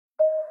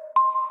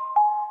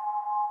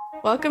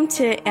Welcome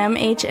to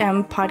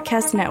MHM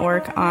Podcast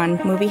Network on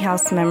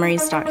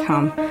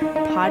MovieHouseMemories.com.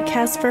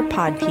 Podcast for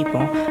pod people.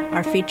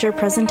 Our feature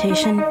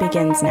presentation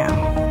begins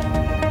now.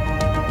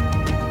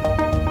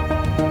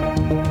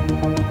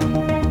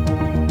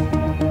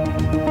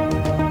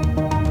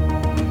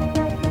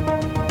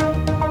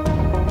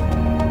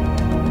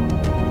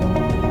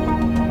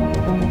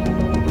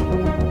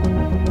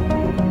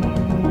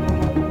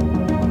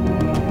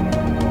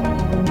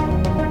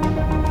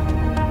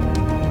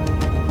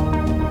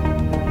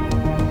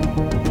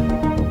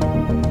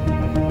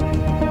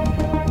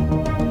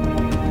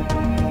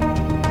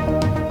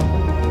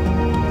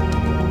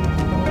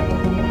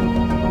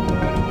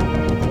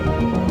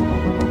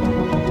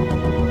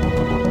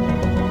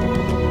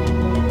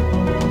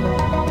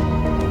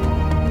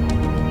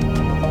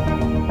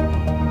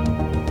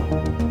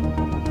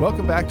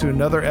 Welcome back to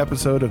another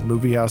episode of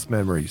Movie House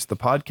Memories, the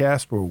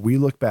podcast where we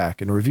look back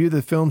and review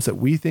the films that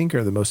we think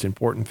are the most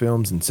important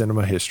films in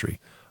cinema history.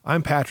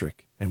 I'm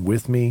Patrick, and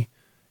with me,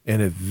 in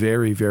a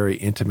very, very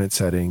intimate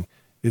setting,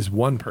 is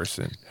one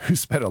person who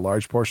spent a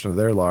large portion of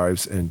their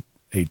lives in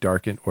a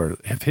darkened, or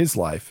of his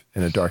life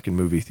in a darkened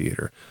movie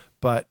theater.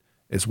 But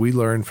as we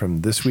learned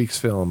from this week's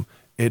film,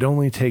 it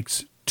only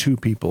takes two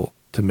people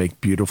to make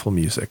beautiful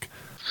music.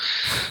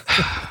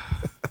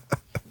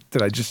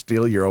 Did I just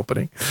steal your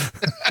opening?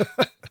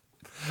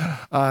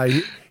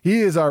 He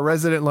is our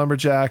resident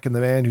lumberjack and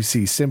the man who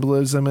sees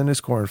symbolism in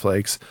his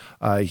cornflakes.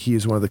 He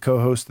is one of the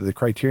co-hosts of the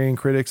Criterion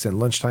Critics and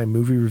Lunchtime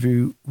Movie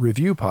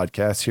Review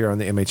podcasts here on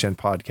the MHN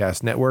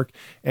Podcast Network.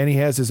 And he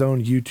has his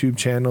own YouTube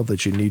channel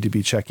that you need to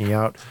be checking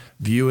out,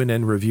 Viewing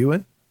and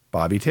Reviewing.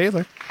 Bobby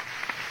Taylor.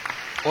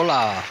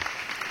 Hola.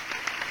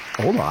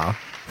 Hola.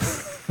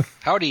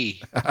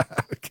 Howdy.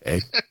 Okay.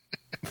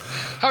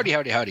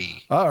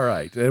 Howdy. All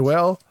right.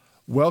 Well,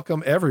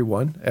 welcome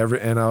everyone,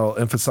 and I'll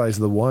emphasize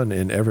the one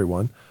in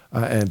everyone.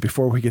 And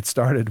before we get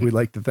started, we'd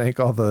like to thank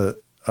all the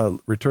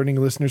returning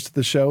listeners to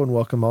the show and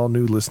welcome all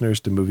new listeners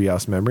to Movie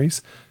House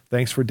Memories.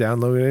 Thanks for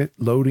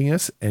downloading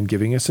us and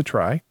giving us a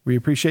try. We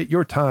appreciate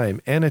your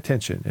time and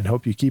attention and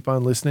hope you keep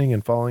on listening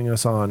and following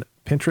us on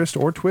Pinterest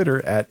or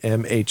Twitter at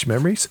MH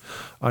Memories.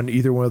 On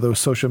either one of those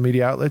social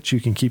media outlets, you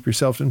can keep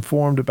yourself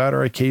informed about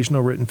our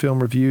occasional written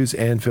film reviews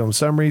and film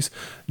summaries,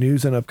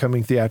 news and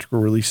upcoming theatrical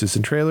releases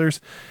and trailers,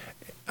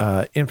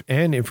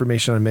 and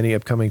information on many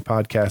upcoming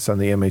podcasts on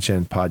the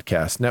MHN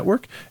Podcast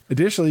Network.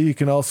 Additionally, you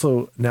can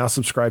also now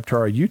subscribe to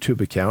our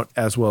YouTube account,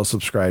 as well as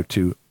subscribe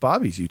to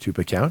Bobby's YouTube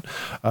account,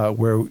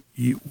 where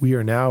we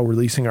are now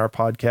releasing our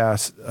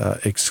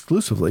podcast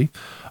exclusively.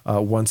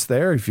 Once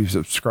there, if you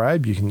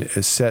subscribe, you can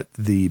set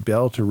the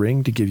bell to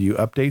ring to give you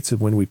updates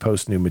of when we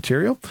post new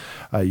material.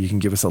 You can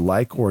give us a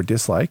like or a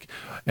dislike.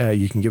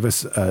 You can give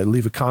us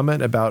leave a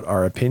comment about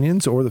our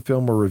opinions or the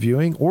film we're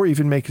reviewing, or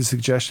even make a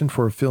suggestion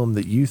for a film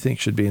that you think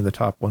should be in the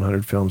top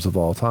 100 films of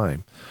all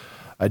time.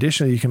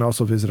 Additionally, you can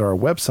also visit our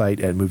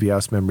website at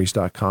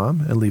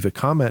moviehousememories.com and leave a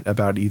comment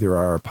about either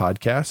our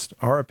podcast,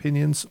 our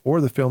opinions,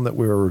 or the film that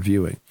we're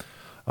reviewing.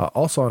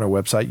 Also on our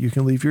website, you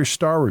can leave your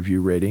star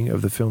review rating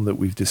of the film that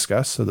we've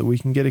discussed so that we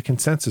can get a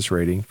consensus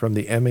rating from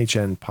the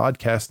MHN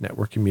Podcast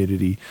Network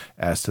community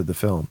as to the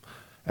film.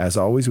 As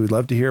always, we'd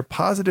love to hear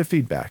positive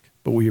feedback,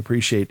 but we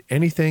appreciate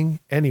anything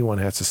anyone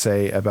has to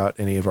say about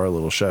any of our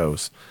little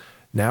shows.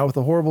 Now, with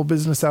the horrible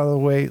business out of the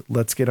way,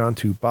 let's get on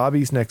to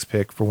Bobby's next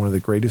pick for one of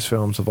the greatest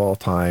films of all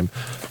time,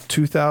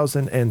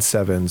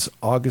 2007's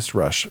August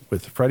Rush,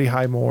 with Freddie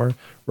Highmore,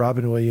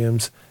 Robin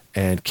Williams,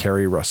 and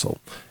Keri Russell.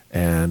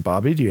 And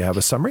Bobby, do you have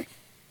a summary?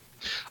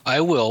 I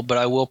will, but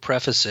I will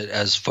preface it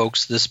as,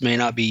 folks, this may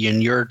not be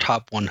in your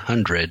top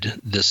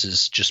 100. This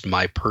is just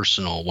my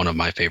personal, one of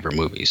my favorite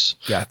movies.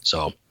 Yeah.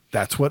 So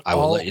that's what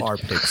all our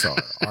picks are,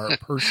 our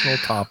personal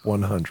top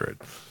 100.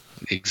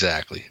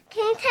 Exactly.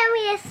 Can you tell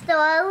me a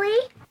story?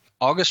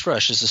 August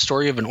Rush is the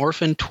story of an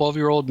orphan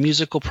 12-year-old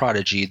musical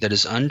prodigy that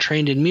is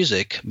untrained in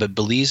music, but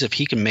believes if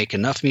he can make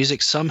enough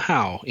music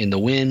somehow, in the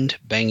wind,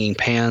 banging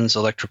pans,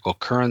 electrical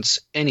currents,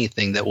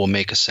 anything that will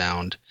make a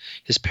sound,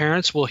 his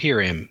parents will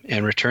hear him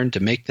and return to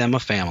make them a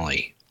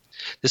family.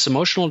 This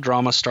emotional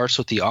drama starts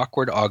with the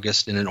awkward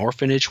August in an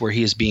orphanage where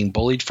he is being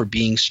bullied for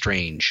being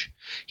strange.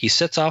 He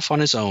sets off on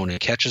his own and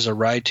catches a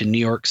ride to New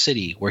York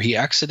City, where he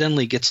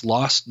accidentally gets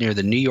lost near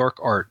the New York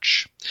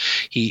Arch.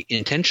 He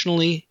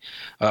unintentionally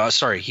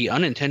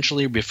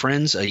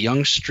befriends a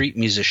young street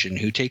musician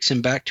who takes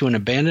him back to an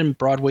abandoned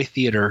Broadway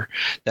theater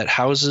that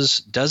houses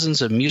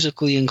dozens of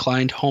musically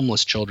inclined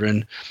homeless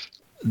children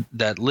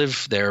that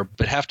live there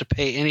but have to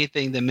pay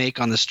anything they make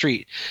on the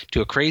street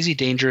to a crazy,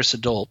 dangerous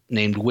adult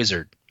named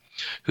Wizard,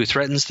 who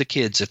threatens the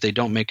kids if they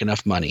don't make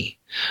enough money.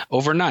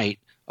 Overnight,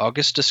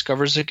 August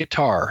discovers a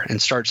guitar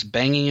and starts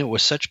banging it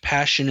with such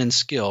passion and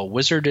skill,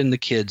 Wizard and the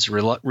kids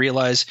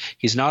realize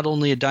he's not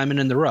only a diamond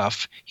in the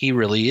rough, he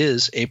really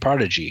is a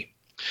prodigy.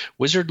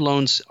 Wizard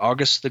loans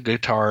August the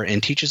guitar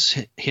and teaches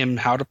him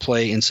how to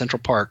play in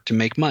Central Park to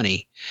make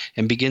money,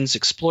 and begins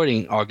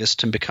exploiting August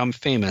to become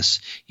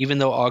famous, even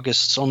though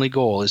August's only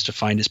goal is to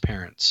find his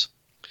parents.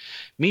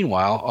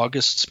 Meanwhile,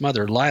 August's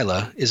mother,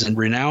 Lila, is a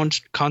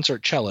renowned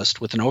concert cellist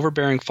with an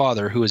overbearing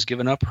father who has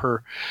given up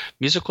her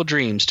musical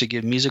dreams to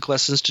give music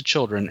lessons to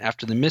children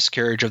after the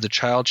miscarriage of the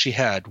child she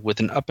had with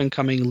an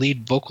up-and-coming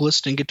lead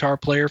vocalist and guitar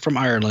player from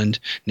Ireland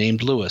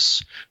named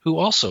Lewis, who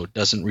also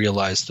doesn't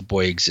realize the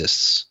boy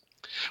exists.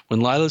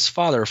 When Lila's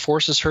father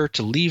forces her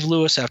to leave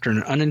Lewis after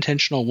an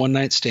unintentional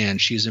one-night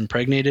stand, she is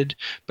impregnated,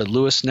 but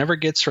Lewis never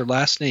gets her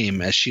last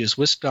name as she is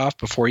whisked off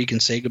before he can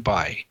say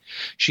goodbye.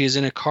 She is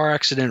in a car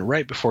accident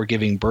right before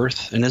giving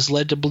birth and is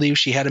led to believe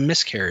she had a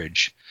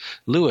miscarriage.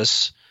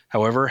 Lewis,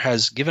 however,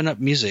 has given up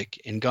music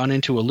and gone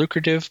into a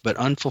lucrative but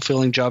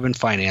unfulfilling job in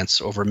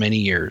finance over many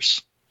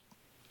years.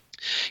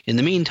 In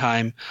the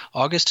meantime,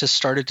 August has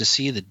started to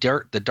see the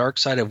dark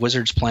side of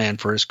Wizard's plan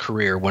for his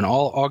career when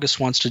all August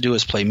wants to do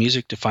is play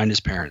music to find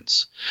his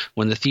parents.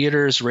 When the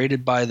theater is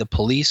raided by the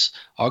police,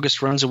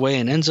 August runs away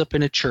and ends up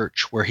in a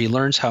church where he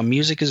learns how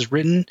music is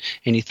written,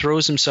 and he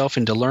throws himself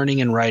into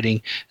learning and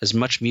writing as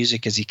much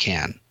music as he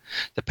can.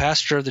 The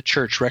pastor of the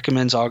church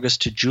recommends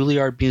August to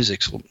Juilliard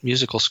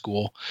musical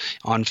school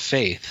on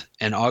faith,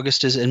 and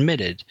August is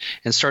admitted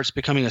and starts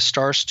becoming a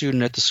star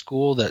student at the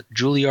school that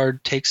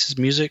Juilliard takes his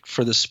music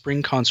for the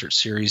spring concert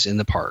series in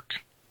the park.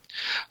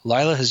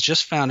 Lila has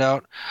just found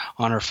out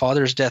on her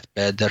father's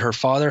deathbed that her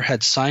father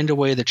had signed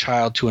away the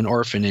child to an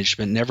orphanage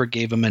but never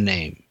gave him a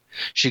name.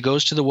 She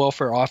goes to the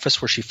welfare office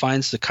where she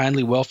finds the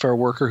kindly welfare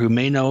worker who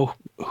may know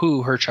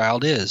who her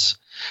child is.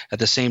 At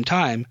the same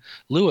time,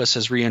 Lewis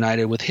has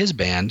reunited with his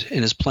band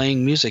and is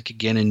playing music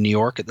again in New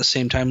York at the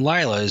same time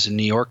Lila is in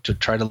New York to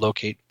try to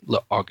locate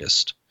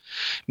August.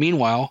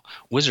 Meanwhile,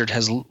 Wizard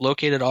has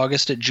located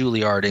August at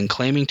Juilliard and,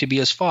 claiming to be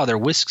his father,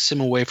 whisks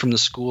him away from the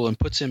school and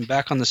puts him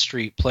back on the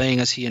street, playing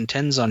as he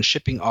intends on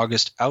shipping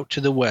August out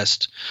to the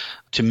West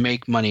to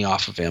make money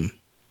off of him.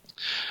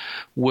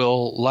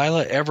 Will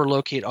Lila ever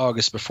locate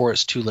August before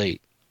it's too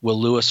late? Will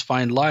Lewis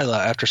find Lila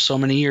after so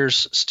many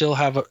years still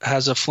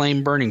has a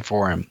flame burning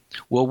for him?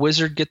 Will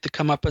Wizard get the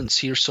comeuppance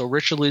he so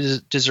richly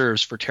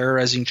deserves for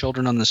terrorizing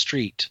children on the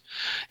street?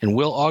 And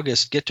will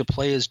August get to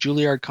play his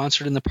Juilliard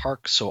concert in the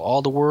park so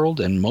all the world,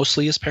 and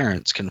mostly his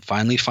parents, can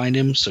finally find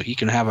him so he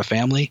can have a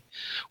family?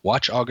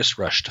 Watch August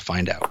Rush to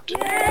find out.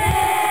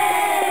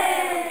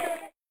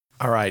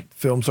 All right,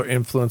 films are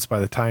influenced by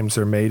the times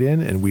they're made in,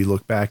 and we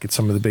look back at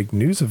some of the big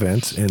news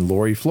events in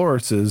Lori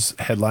Flores's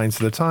Headlines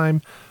of the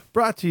Time,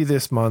 brought to you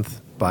this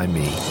month by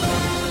me.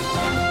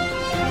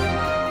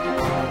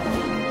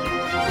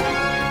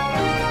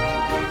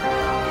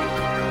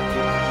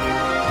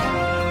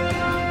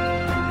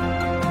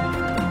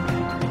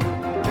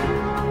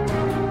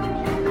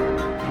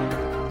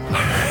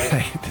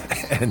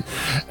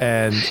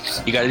 And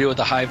you got to do it with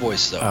a high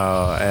voice, though.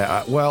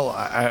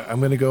 I'm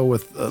going to go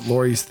with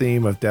Lori's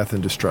theme of death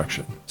and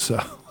destruction.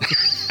 So,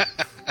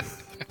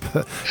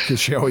 because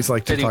she always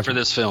liked to talk for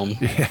this film.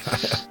 Yeah.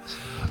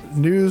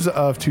 News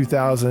of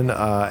 2000,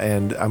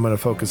 and I'm going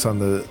to focus on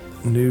the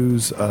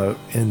news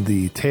in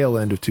the tail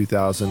end of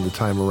 2000, the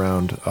time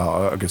around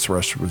August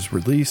Rush was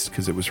released,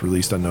 because it was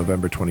released on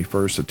November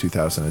 21st of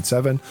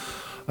 2007.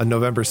 On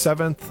November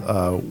 7th,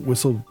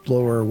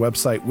 whistleblower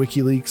website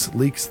WikiLeaks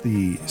leaks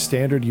the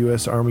standard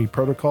U.S. Army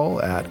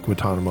protocol at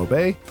Guantanamo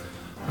Bay.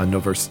 On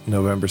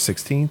November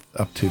 16th,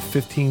 up to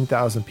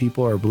 15,000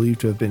 people are believed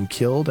to have been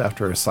killed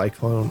after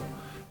Cyclone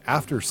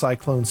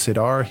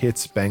Sidar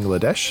hits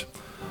Bangladesh.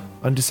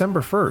 On December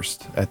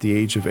 1st, at the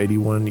age of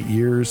 81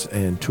 years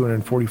and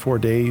 244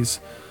 days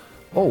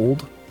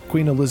old,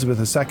 Queen Elizabeth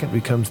II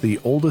becomes the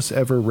oldest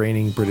ever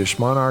reigning British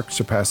monarch,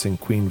 surpassing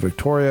Queen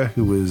Victoria,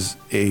 who was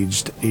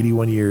aged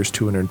 81 years,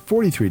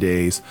 243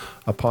 days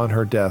upon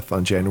her death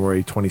on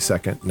January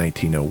 22nd,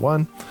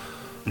 1901.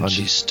 And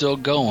she's still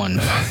going.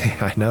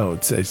 I know.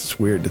 It's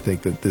weird to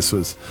think that this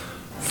was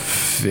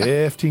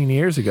 15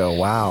 years ago.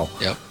 Wow.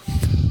 Yep.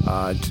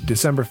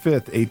 December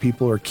 5th, 8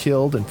 people are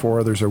killed and 4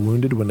 others are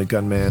wounded when a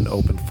gunman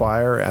opened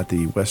fire at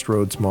the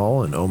Westroads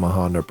Mall in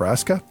Omaha,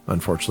 Nebraska.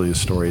 Unfortunately, a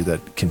story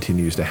that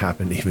continues to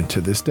happen even to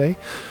this day.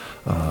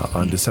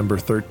 On December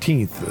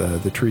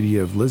 13th, the Treaty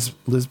of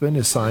Lisbon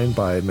is signed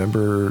by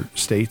member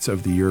states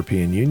of the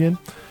European Union.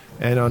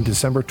 And on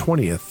December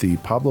 20th, the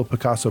Pablo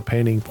Picasso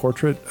painting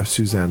Portrait of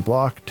Suzanne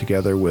Bloch,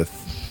 together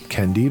with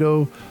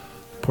Candido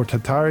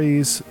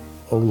Portatari's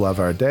O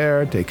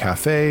Lavardère de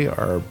Café,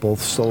 are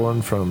both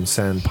stolen from the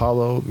San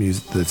Paulo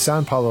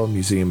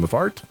Museum of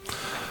Art.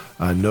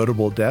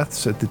 Notable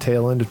deaths at the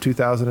tail end of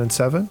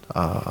 2007.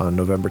 On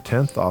November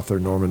 10th, author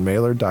Norman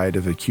Mailer died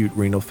of acute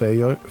renal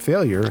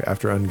failure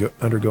after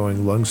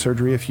undergoing lung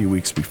surgery a few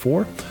weeks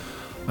before.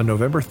 On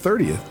November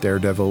 30th,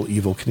 Daredevil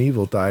Evel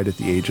Knievel died at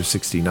the age of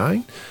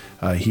 69.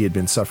 He had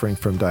been suffering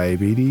from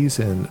diabetes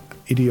and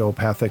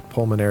idiopathic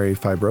pulmonary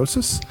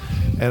fibrosis.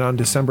 And on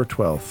December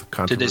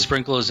 12th... Did they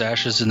sprinkle his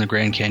ashes in the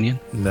Grand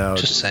Canyon? No.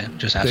 Just asking.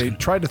 They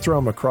tried to throw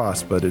him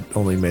across, but it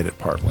only made it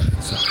partway.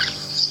 So.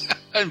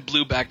 And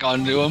blew back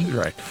onto him.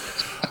 Right.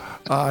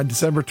 On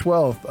December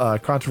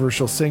 12th,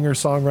 controversial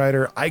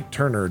singer-songwriter Ike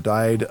Turner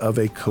died of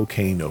a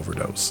cocaine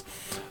overdose.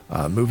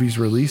 Movies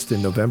released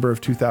in November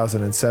of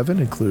 2007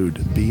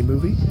 include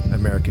B-Movie,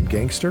 American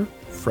Gangster,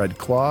 Fred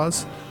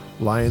Claus,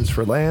 Lions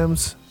for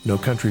Lambs, No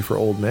Country for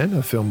Old Men,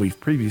 a film we've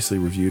previously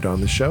reviewed on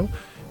the show,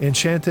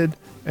 Enchanted,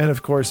 and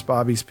of course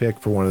Bobby's pick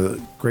for one of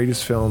the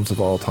greatest films of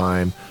all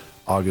time,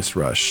 August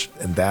Rush.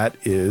 And that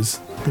is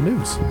the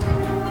news.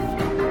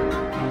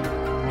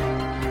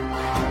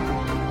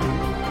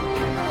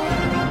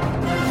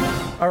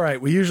 All right,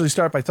 we usually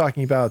start by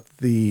talking about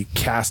the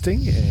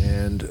casting,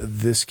 and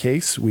this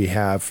case we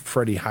have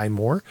Freddie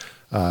Highmore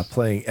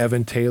playing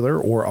Evan Taylor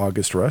or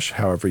August Rush,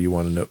 however you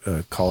want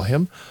to call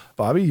him.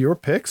 Bobby, your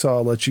pick, so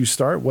I'll let you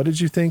start. What did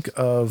you think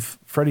of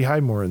Freddie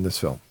Highmore in this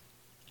film?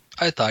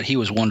 I thought he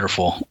was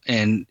wonderful,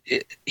 and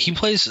he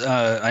plays.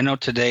 I know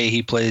today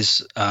he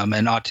plays an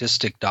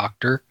autistic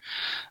doctor.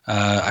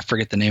 I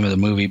forget the name of the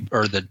movie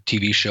or the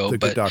TV show,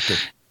 Good Doctor.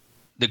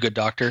 The Good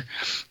Doctor,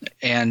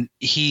 and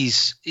he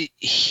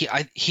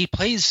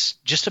plays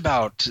just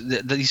about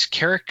these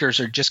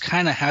characters are just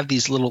kind of have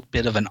these little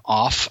bit of an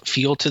off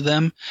feel to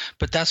them,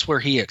 but that's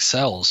where he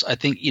excels. I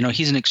think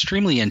he's an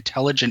extremely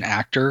intelligent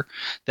actor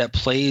that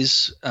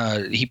plays.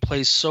 He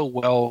plays so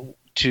well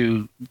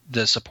to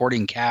the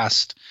supporting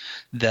cast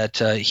that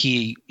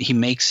he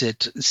makes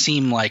it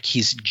seem like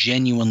he's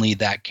genuinely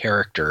that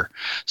character.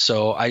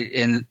 So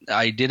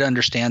I did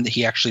understand that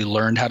he actually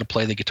learned how to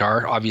play the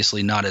guitar,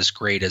 obviously not as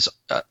great as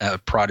a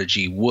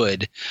prodigy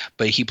would,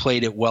 but he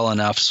played it well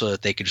enough so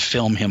that they could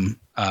film him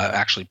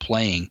actually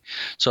playing.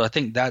 So I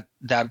think that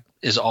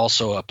is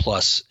also a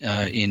plus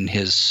in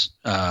his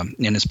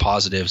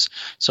positives.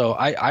 So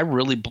I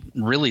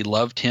really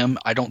loved him.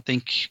 I don't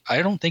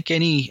think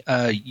any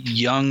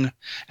young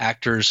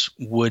actors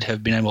would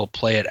have been able to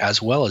play it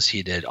as well as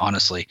he did.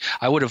 Honestly,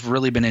 I would have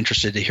really been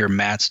interested to hear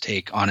Matt's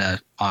take on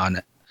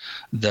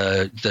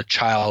the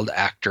child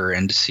actor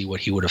and to see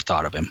what he would have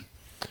thought of him.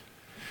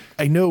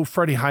 I know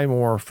Freddie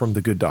Highmore from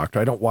The Good Doctor.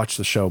 I don't watch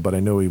the show, but I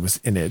know he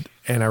was in it.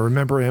 And I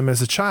remember him as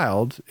a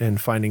child in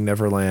Finding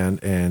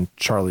Neverland and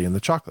Charlie and the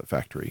Chocolate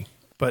Factory.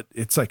 But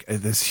it's like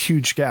this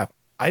huge gap.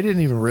 I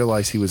didn't even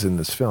realize he was in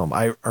this film.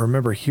 I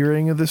remember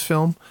hearing of this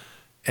film,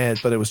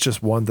 but it was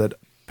just one that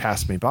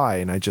passed me by,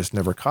 and I just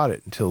never caught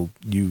it until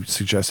you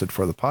suggested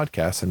for the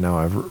podcast, and now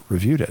I've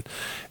reviewed it.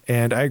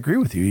 And I agree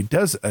with you. He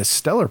does a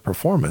stellar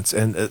performance,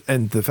 and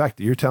the fact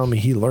that you're telling me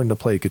he learned to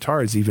play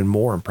guitar is even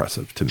more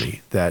impressive to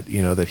me. That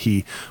that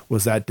he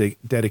was that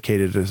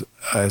dedicated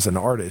as an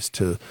artist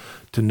to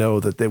know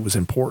that it was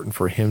important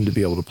for him to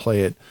be able to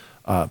play it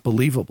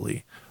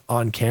believably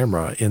on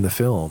camera in the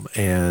film.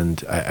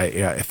 And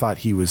I thought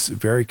he was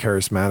very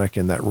charismatic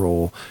in that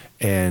role,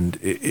 and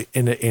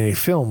in a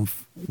film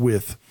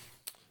with,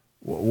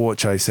 what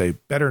should I say,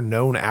 better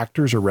known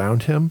actors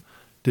around him,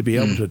 to be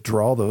able to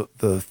draw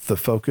the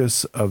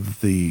focus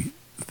of the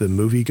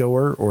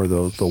moviegoer or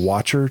the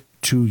watcher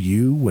to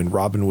you when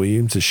Robin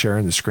Williams is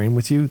sharing the screen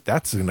with you,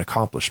 that's an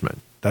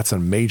accomplishment. That's a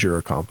major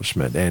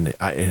accomplishment. And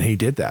he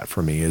did that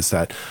for me, is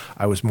that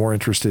I was more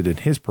interested in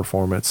his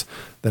performance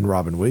than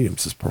Robin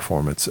Williams'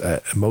 performance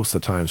most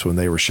of the times when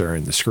they were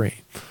sharing the screen.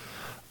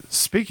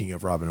 Speaking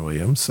of Robin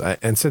Williams,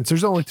 and since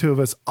there's only two of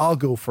us, I'll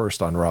go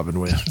first on Robin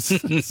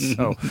Williams.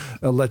 So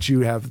I'll let you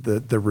have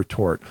the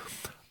retort.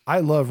 I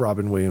love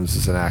Robin Williams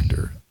as an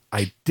actor.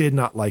 I did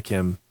not like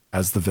him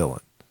as the villain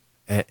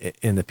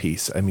in the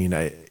piece. I mean,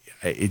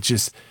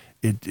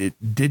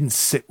 it didn't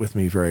sit with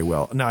me very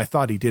well. Now, I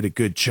thought he did a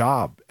good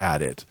job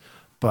at it,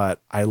 but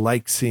I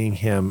like seeing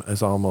him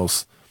as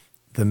almost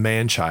the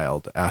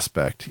man-child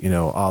aspect, a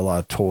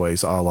la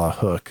Toys, a la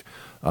Hook,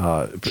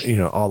 a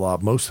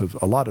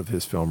lot of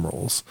his film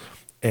roles.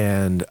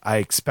 And I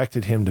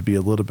expected him to be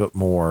a little bit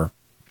more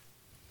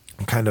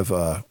kind of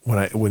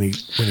when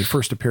he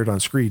first appeared on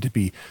screen,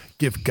 to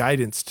give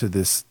guidance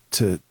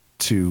to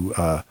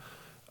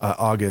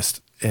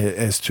August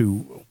as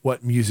to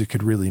what music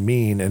could really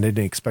mean, and I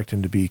didn't expect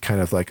him to be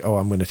kind of like, oh,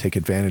 I'm going to take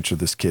advantage of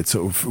this kid.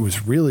 So it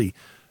was really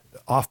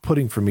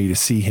off-putting for me to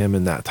see him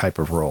in that type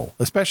of role,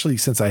 especially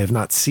since I have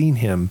not seen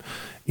him,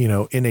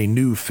 in a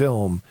new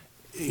film,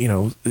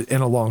 in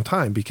a long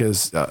time,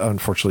 because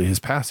unfortunately his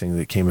passing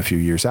that came a few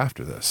years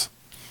after this.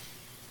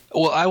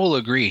 Well, I will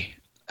agree.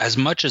 As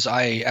much as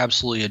I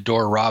absolutely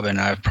adore Robin,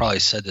 I've probably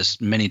said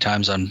this many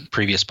times on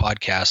previous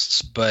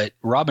podcasts, but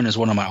Robin is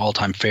one of my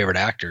all-time favorite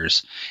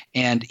actors.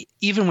 And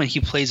even when he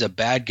plays a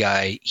bad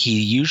guy,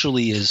 he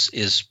usually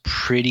is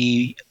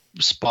pretty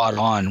spot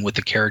on with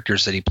the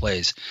characters that he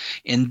plays.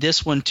 In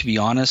this one, to be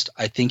honest,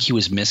 I think he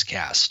was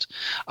miscast.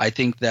 I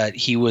think that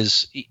he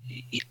was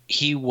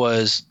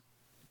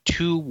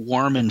too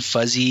warm and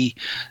fuzzy.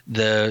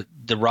 The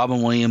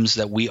Robin Williams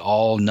that we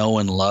all know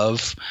and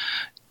love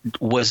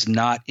was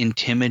not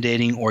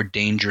intimidating or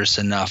dangerous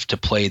enough to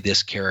play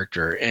this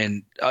character.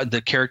 And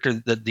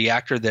the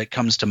actor that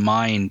comes to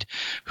mind,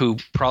 who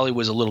probably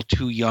was a little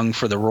too young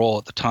for the role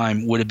at the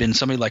time, would have been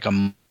somebody like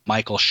a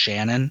Michael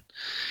Shannon.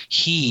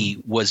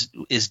 He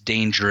is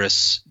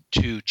dangerous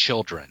to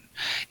children,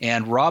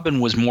 and Robin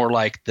was more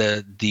like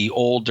the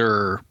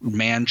older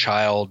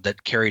man-child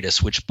that carried a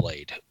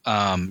switchblade,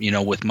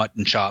 with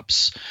mutton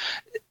chops.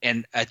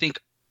 And I think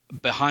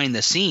behind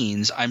the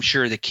scenes, I'm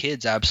sure the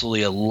kids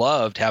absolutely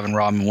loved having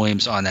Robin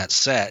Williams on that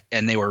set,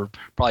 and they were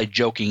probably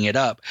joking it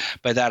up.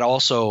 But that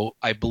also,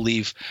 I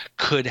believe,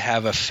 could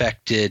have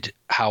affected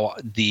how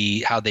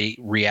they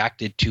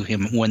reacted to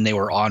him when they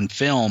were on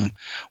film,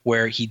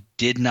 where he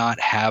did not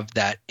have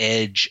that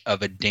edge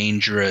of a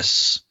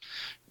dangerous,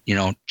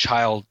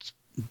 child,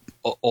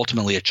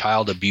 ultimately a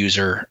child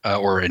abuser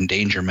or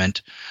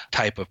endangerment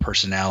type of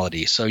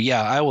personality. So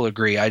yeah, I will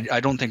agree. I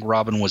don't think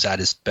Robin was at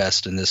his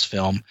best in this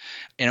film,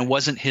 and it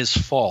wasn't his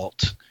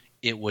fault.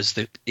 It was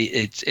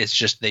it's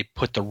just they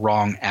put the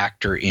wrong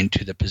actor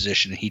into the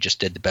position. He just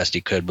did the best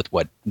he could with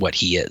what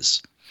he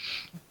is.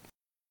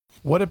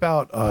 What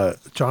about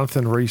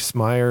Jonathan Rhys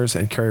Meyers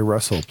and Keri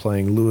Russell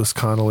playing Lewis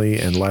Connolly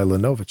and Lila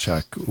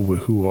Novacek,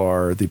 who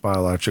are the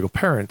biological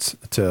parents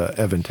to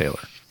Evan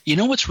Taylor? You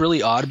know what's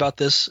really odd about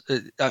this?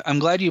 I'm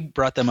glad you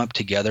brought them up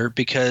together,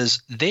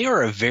 because they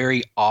are a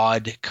very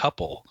odd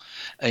couple.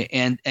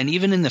 And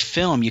even in the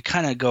film, you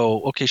kind of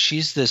go, okay,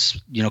 she's this,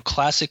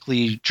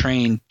 classically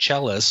trained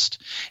cellist,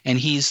 and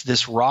he's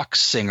this rock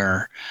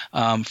singer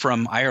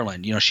from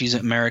Ireland. She's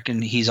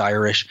American, he's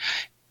Irish.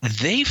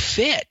 They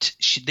fit.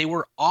 They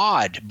were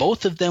odd.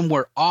 Both of them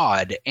were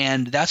odd,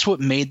 and that's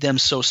what made them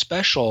so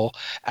special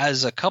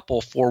as a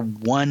couple for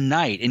one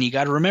night. And you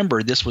got to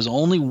remember, this was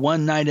only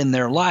one night in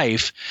their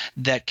life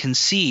that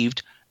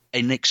conceived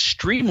an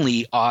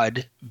extremely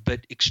odd but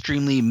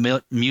extremely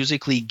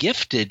musically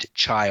gifted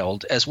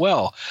child as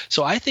well.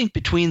 So I think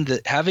between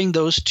having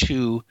those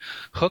two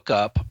hook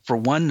up for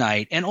one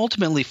night and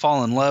ultimately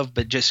fall in love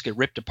but just get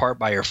ripped apart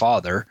by her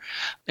father,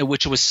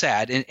 which was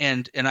sad.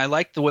 And I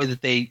like the way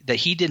that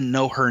he didn't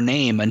know her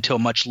name until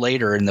much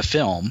later in the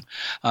film.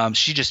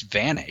 She just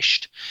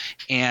vanished.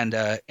 And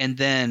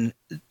then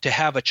to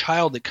have a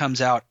child that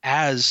comes out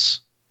as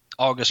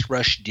August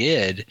Rush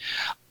did,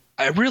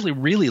 I really,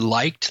 really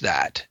liked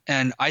that.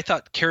 And I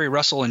thought Keri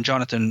Russell and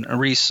Jonathan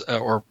Rhys,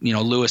 or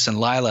Lewis and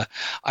Lila,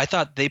 I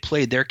thought they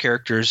played their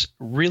characters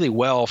really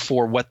well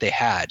for what they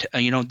had.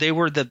 They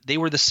were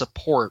the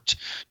support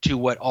to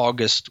what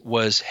August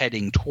was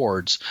heading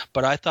towards.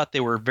 But I thought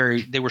they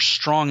were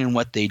strong in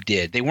what they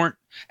did. They weren't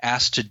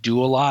asked to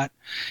do a lot,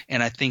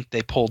 and I think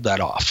they pulled that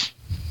off.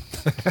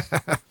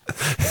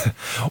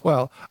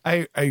 Well,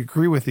 I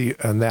agree with you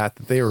on that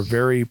they were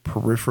very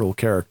peripheral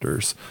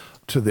characters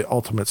to the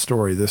ultimate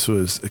story. This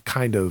is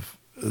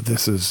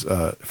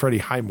Freddie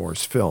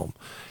Highmore's film,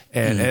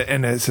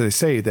 and as they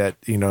say that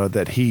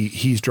that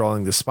he's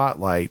drawing the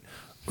spotlight,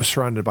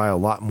 surrounded by a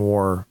lot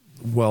more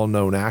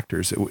well-known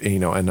actors,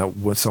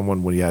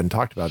 and when he hadn't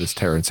talked about is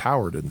Terrence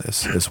Howard in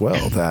this as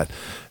well. That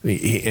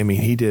he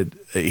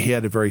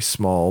had a very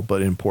small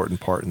but important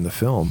part in the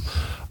film.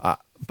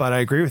 But I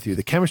agree with you.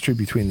 The chemistry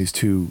between these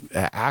two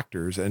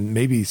actors, and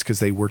maybe it's because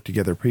they worked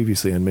together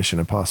previously on Mission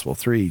Impossible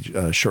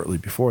 3 shortly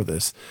before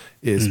this,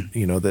 is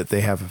that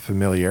they have a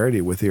familiarity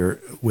with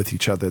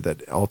each other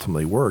that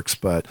ultimately works.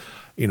 But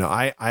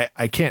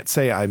I can't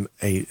say I'm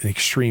an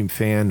extreme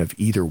fan of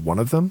either one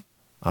of them.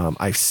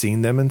 I've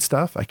seen them and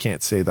stuff. I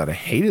can't say that I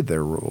hated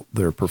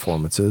their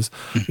performances.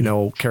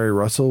 Keri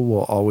Russell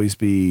will always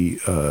be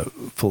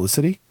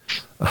Felicity.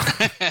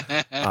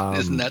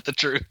 Isn't that the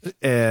truth?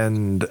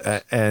 And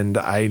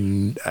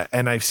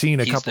I've seen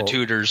a couple.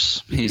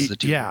 He's the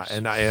Tutors. Yeah,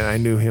 and I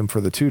knew him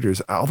for the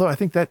Tutors. Although I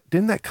think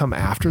didn't that come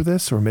after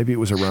this, or maybe it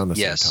was around the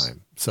same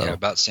time. So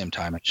about the same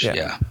time.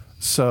 Yeah.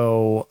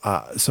 So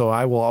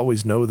I will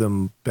always know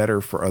them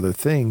better for other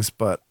things,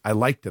 but I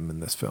liked them in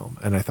this film,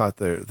 and I thought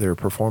their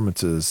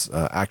performances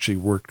actually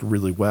worked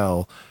really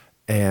well,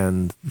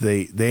 and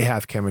they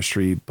have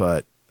chemistry.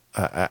 But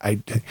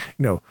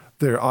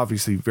they're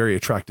obviously very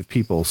attractive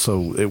people,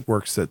 so it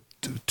works that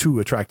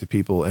two attractive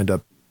people end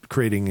up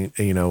creating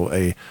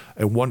a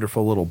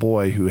wonderful little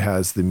boy who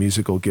has the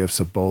musical gifts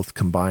of both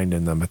combined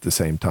in them at the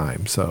same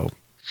time. So.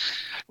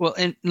 Well,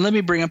 and let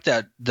me bring up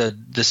that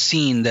the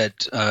scene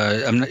that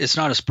it's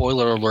not a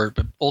spoiler alert,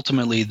 but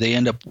ultimately they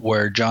end up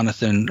where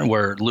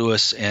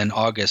Lewis and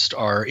August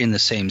are in the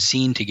same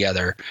scene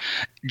together,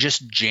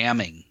 just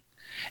jamming.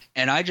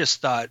 And I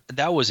just thought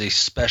that was a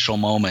special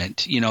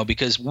moment,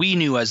 because we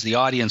knew as the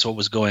audience what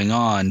was going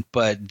on,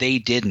 but they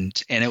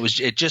didn't, and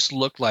it just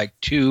looked like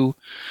two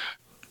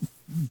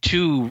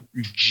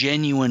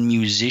genuine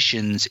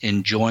musicians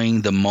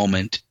enjoying the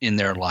moment in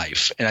their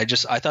life. And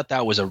I thought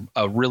that was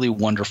a really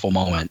wonderful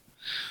moment.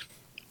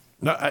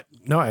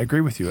 No, I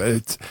agree with you.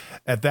 It's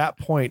at that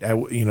point,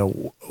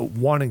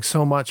 wanting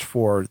so much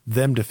for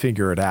them to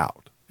figure it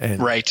out,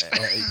 and right,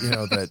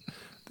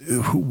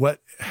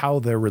 how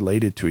they're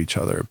related to each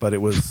other. But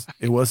it was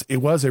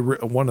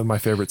one of my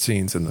favorite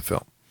scenes in the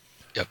film.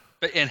 Yep.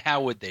 And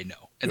how would they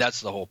know? And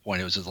that's the whole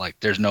point. It was just like,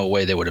 there's no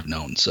way they would have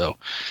known. So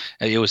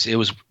it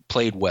was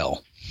played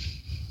well.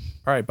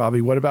 All right,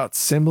 Bobby, what about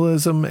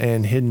symbolism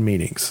and hidden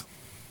meanings?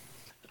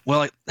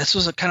 Well, this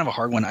was kind of a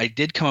hard one. I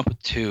did come up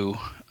with two.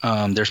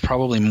 There's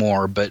probably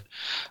more, but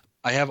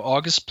I have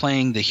August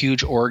playing the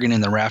huge organ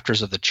in the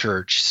rafters of the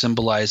church,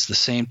 symbolized the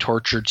same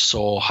tortured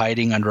soul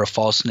hiding under a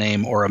false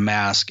name or a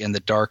mask in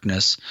the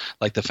darkness,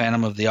 like the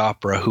Phantom of the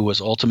Opera, who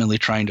was ultimately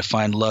trying to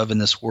find love in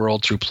this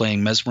world through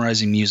playing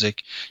mesmerizing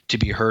music to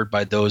be heard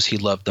by those he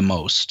loved the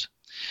most.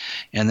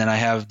 And then I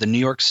have the New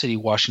York City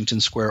Washington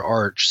Square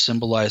Arch,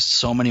 symbolized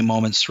so many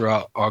moments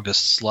throughout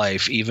August's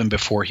life, even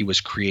before he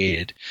was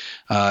created.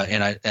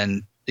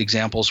 And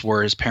examples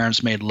were his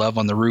parents made love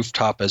on the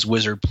rooftop as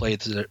Wizard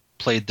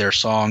played their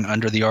song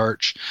under the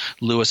arch.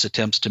 Lewis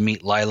attempts to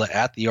meet Lila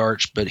at the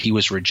arch, but he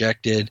was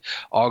rejected.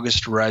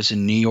 August arrives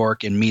in New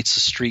York and meets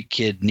a street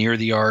kid near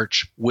the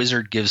arch.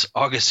 Wizard gives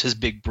August his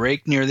big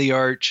break near the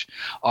arch.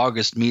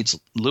 August meets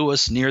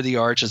Lewis near the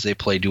arch as they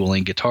play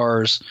dueling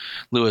guitars.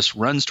 Lewis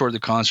runs toward the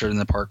concert in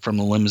the park from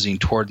the limousine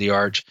toward the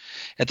arch.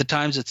 At the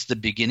times it's the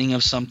beginning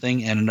of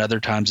something, and at other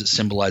times it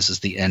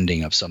symbolizes the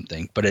ending of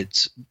something, but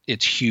it's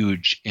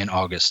huge in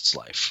August's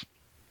life.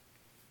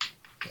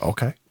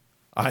 Okay.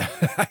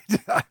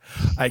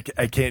 I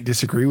can't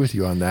disagree with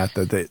you on that.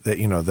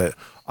 That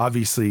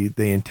obviously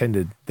they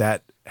intended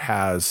that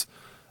has,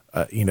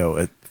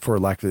 for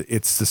lack of,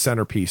 it's the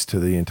centerpiece to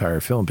the entire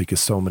film because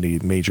so many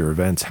major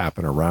events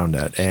happen around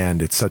it,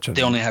 and it's such a.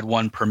 They only had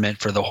one permit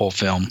for the whole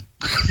film.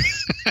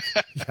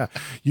 Yeah,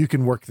 you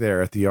can work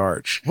there at the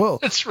arch. Well,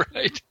 that's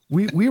right.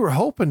 We were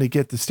hoping to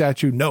get the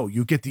statue. No,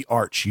 you get the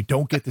arch. You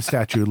don't get the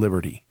Statue of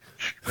Liberty.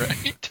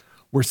 Right.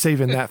 We're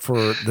saving that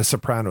for the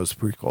Sopranos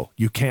prequel.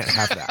 You can't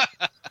have that.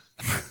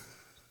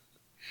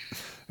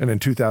 And in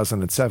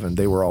 2007,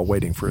 they were all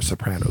waiting for a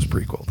Sopranos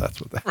prequel. That's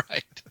what that.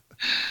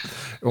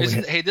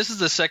 Right. Hey, this is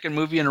the second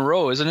movie in a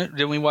row, isn't it?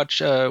 Didn't we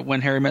watch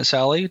When Harry Met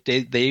Sally?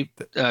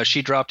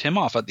 She dropped him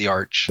off at the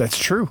arch. That's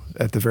true.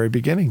 At the very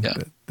beginning. Yeah.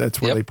 That's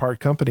where they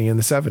part company in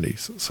the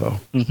 70s. So.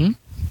 Mm-hmm.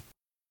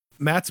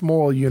 Matt's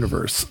moral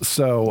universe.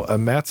 So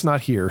Matt's not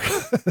here.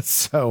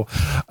 So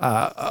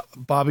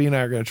Bobby and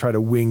I are going to try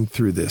to wing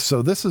through this.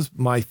 So this is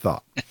my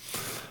thought,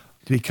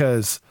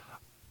 because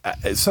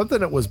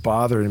something that was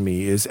bothering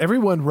me is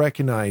everyone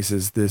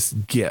recognizes this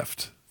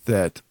gift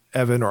that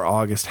Evan or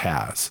August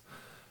has,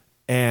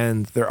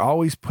 and they're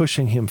always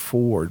pushing him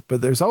forward.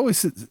 But there's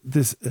always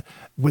this,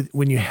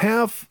 when you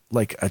have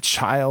like a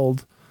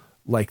child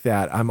like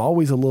that, I'm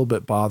always a little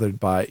bit bothered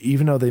by,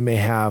 even though they may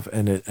have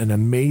an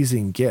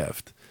amazing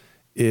gift,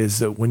 is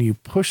that when you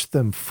push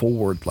them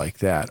forward like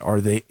that, are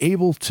they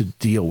able to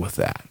deal with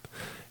that?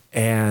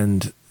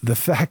 And the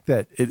fact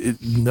that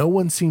no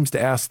one seems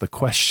to ask the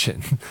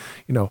question,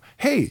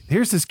 hey,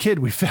 here's this kid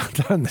we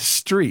found on the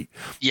street.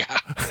 Yeah.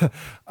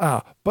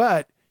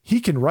 But he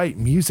can write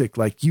music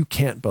like you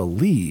can't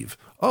believe.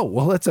 Oh,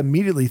 well, let's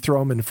immediately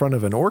throw him in front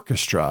of an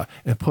orchestra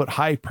and put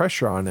high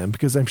pressure on him,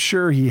 because I'm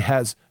sure he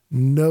has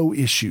no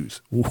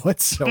issues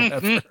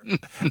whatsoever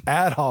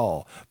at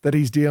all that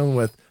he's dealing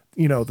with.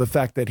 The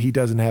fact that he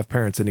doesn't have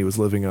parents and he was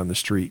living on the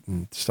street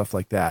and stuff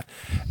like that.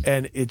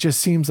 And it just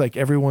seems like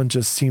everyone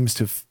just seems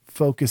to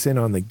focus in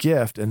on the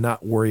gift and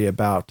not worry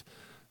about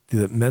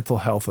the mental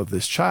health of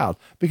this child.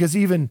 Because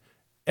even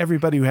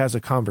everybody who has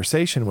a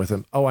conversation with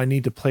him, I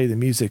need to play the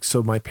music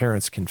so my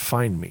parents can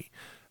find me.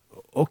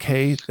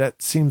 Okay,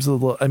 that seems a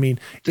little,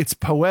 it's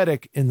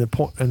poetic in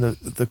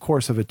the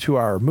course of a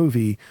 2-hour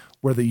movie,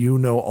 whether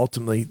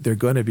ultimately they're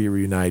going to be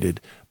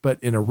reunited, but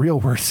in a real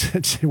world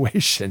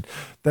situation,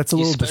 that's a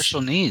little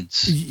special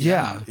needs.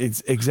 Yeah,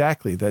 it's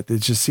exactly that.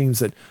 It just seems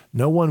that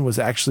no one was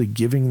actually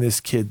giving this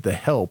kid the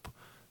help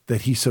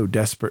that he so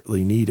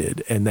desperately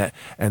needed, and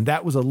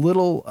that was a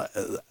little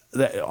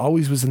that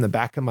always was in the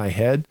back of my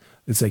head.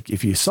 It's like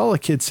if you saw a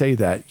kid say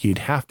that, you'd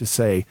have to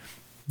say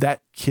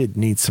that kid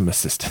needs some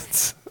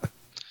assistance.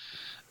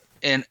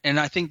 And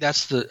I think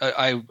that's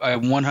I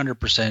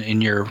 100%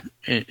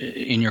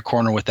 in your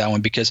corner with that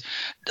one, because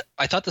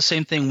I thought the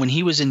same thing when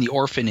he was in the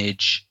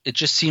orphanage. It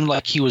just seemed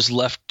like he was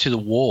left to the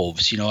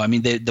wolves.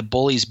 The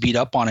bullies beat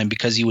up on him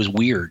because he was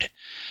weird,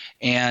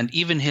 and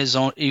even his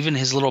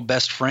little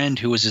best friend,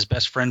 who was his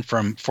best friend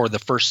for the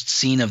first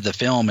scene of the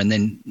film, and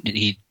then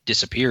he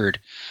disappeared.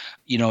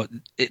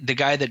 The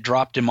guy that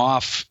dropped him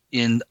off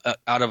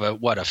out of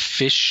a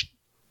fish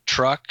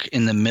truck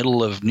in the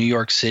middle of New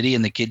York City,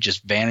 and the kid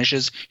just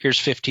vanishes. Here's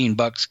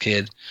 $15,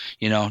 kid.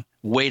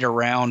 Wait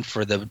around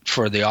for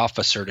the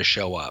officer to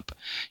show up.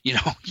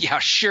 Yeah,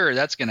 sure,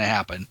 that's going to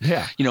happen.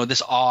 Yeah.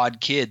 This odd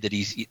kid that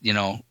he's,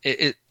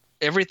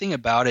 everything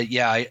about it.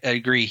 Yeah, I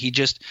agree.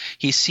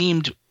 He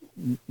seemed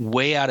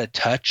way out of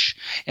touch,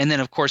 and then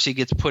of course he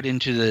gets put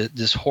into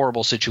this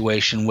horrible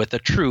situation with a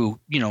true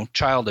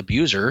child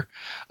abuser,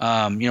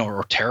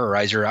 or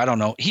terrorizer. I don't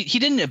know. He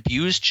didn't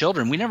abuse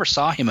children. We never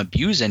saw him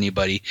abuse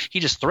anybody. He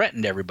just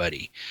threatened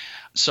everybody.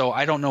 So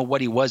I don't know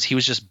what he was. He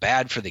was just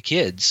bad for the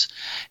kids.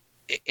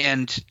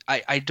 And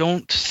I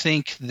don't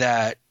think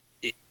that,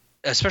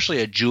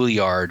 especially at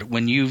Juilliard,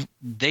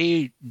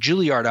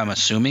 Juilliard, I'm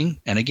assuming,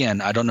 and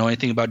again, I don't know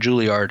anything about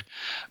Juilliard,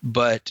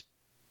 but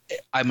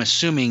I'm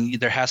assuming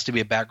there has to be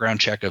a background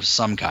check of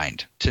some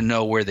kind to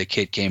know where the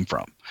kid came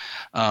from.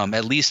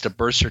 at least a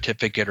birth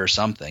certificate or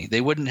something.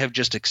 They wouldn't have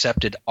just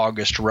accepted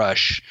August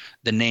Rush,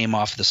 the name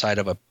off the side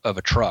of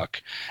a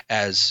truck,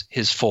 as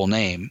his full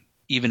name.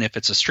 Even if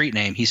it's a street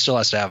name, he still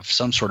has to have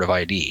some sort of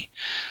ID.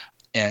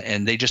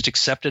 And they just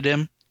accepted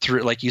him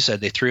through, like you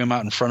said, they threw him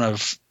out in front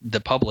of the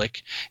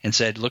public and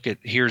said, look,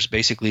 here's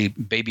basically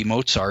baby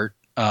Mozart,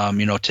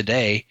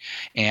 today,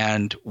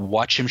 and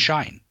watch him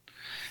shine.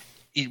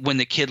 When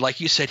the kid,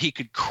 like you said, he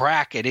could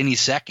crack at any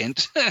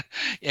second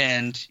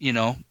and,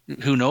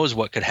 who knows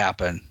what could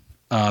happen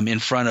in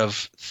front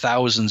of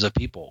thousands of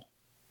people.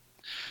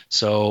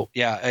 So,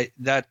 yeah,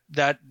 that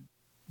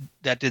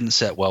didn't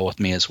set well with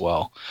me as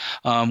well.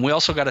 We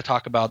also got to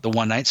talk about the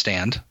one night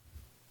stand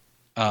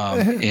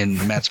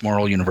in Matt's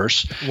moral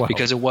universe,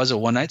 because it was a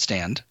one night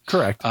stand.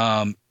 Correct.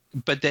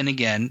 But then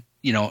again,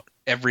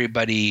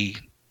 everybody,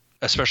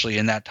 especially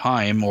in that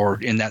time or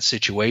in that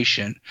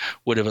situation,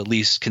 would have at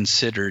least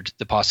considered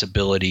the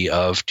possibility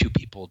of two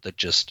people that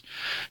just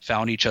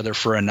found each other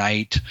for a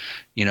night,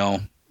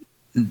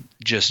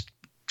 just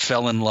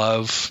fell in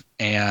love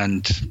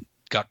and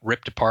got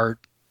ripped apart.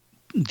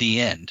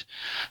 The end.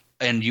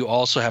 And you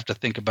also have to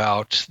think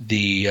about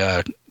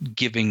the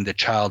giving the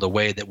child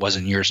away that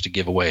wasn't yours to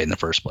give away in the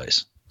first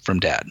place from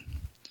dad.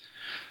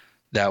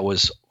 That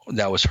was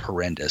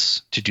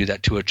horrendous to do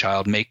that to a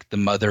child. Make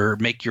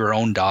your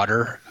own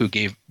daughter who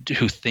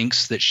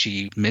thinks that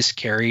she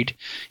miscarried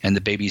and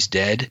the baby's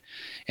dead,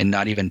 and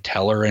not even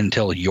tell her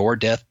until your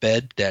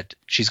deathbed that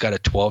she's got a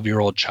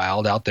 12-year-old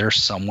child out there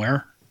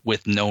somewhere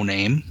with no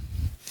name.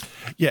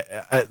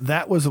 Yeah,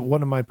 that was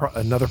one of my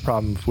another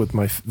problem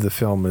with the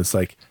film is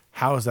like,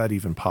 how is that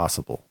even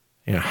possible?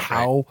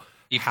 How right.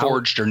 He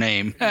forged her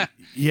name.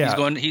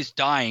 Yeah, he's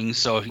dying,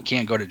 so he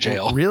can't go to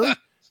jail. Well, really?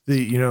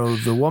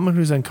 The woman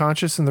who's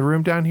unconscious in the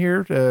room down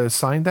here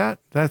signed that.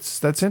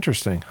 That's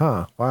interesting,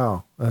 huh?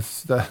 Wow,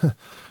 that.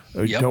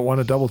 Yep. You don't want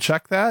to double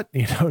check that,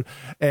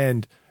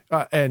 and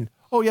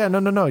oh yeah,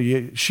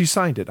 no, she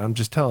signed it. I'm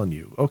just telling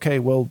you. Okay,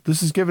 well,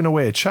 this is giving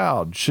away a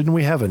child. Shouldn't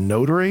we have a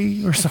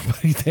notary or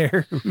somebody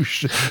there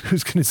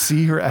who's going to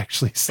see her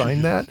actually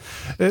sign that?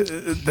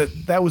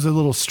 That was a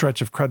little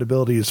stretch of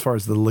credibility as far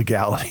as the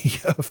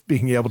legality of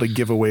being able to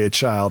give away a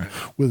child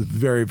with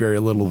very, very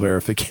little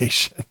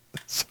verification.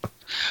 So.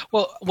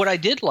 Well, what I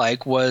did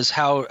like was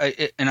how,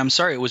 and I'm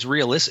sorry, it was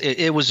realistic.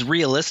 It was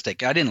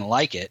realistic. I didn't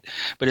like it,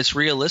 but it's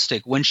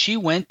realistic. When she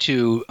went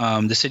to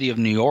the city of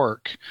New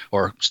York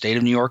or state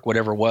of New York,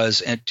 whatever it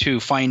was, and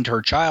to find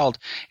her child,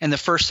 and the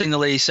first thing the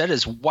lady said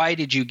is, "Why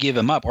did you give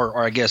him up?"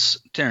 Or I guess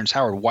Terrence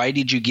Howard, "Why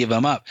did you give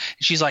him up?"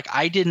 And she's like,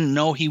 "I didn't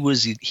know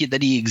that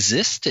he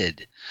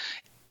existed."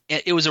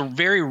 It was a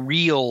very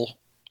real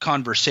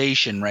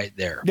conversation right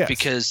there. Yes.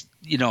 Because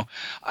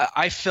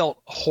I felt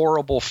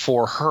horrible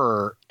for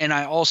her, and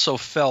I also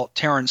felt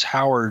Terrence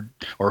Howard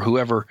or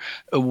whoever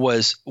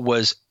was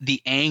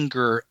the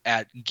anger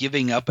at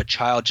giving up a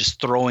child,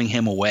 just throwing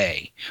him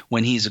away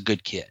when he's a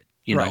good kid.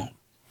 Right.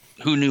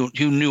 Who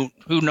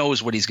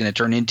knows what he's going to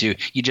turn into?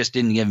 You just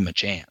didn't give him a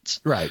chance.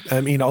 Right.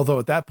 I mean, although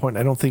at that point,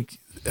 I don't think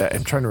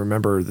I'm trying to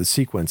remember the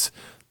sequence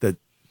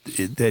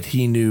that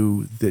he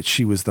knew that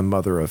she was the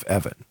mother of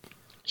Evan.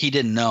 He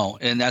didn't know,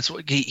 and that's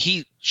what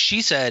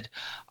she said,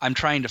 "I'm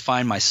trying to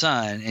find my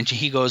son," and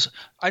he goes,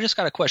 "I just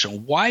got a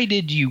question. Why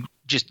did you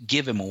just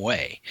give him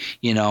away?"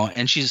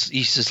 And he's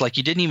just like,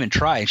 "You didn't even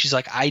try." And she's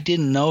like, "I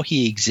didn't know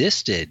he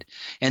existed."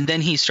 And then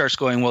he starts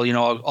going, "Well,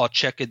 I'll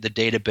check the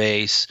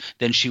database."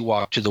 Then she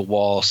walked to the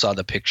wall, saw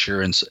the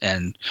picture,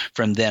 and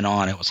from then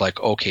on, it was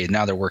like, okay,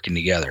 now they're working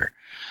together.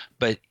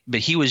 But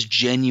he was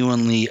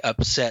genuinely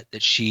upset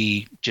that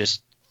she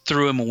just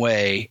threw him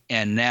away,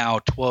 and now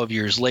 12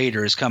 years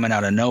later is coming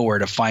out of nowhere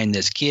to find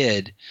this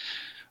kid,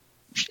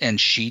 and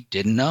she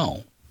didn't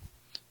know.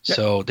 Yeah.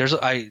 So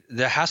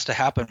that has to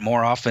happen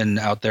more often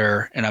out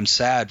there, and I'm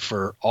sad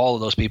for all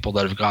of those people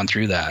that have gone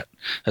through that.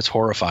 That's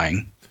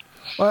horrifying.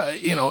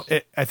 Well,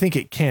 I think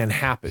it can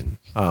happen,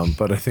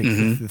 but I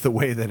think the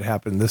way that it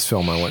happened in this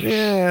film, I went,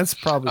 yeah, it's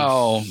probably.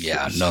 Oh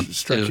yeah, no,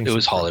 it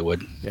was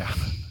Hollywood. Yeah.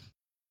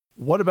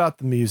 What about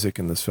the music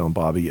in this film,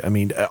 Bobby? I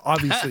mean,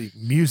 obviously,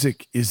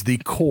 music is the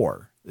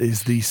core,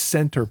 is the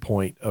center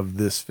point of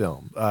this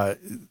film.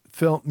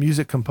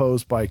 Music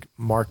composed by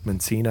Mark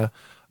Mancina.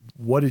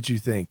 What did you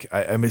think?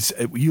 I mean,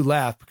 you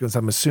laugh because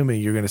I'm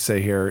assuming you're going to say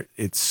here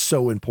it's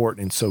so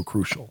important and so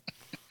crucial.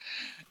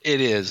 It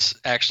is.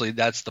 Actually,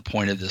 that's the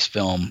point of this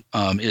film,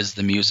 is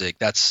the music.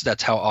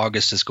 That's how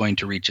August is going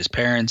to reach his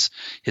parents.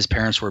 His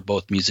parents were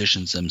both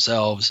musicians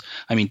themselves.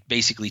 I mean,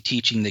 basically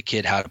teaching the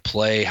kid how to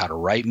play, how to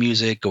write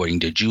music,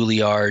 going to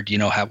Juilliard,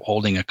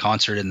 holding a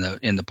concert in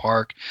the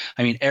park.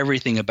 I mean,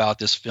 everything about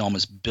this film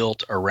is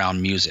built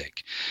around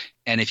music.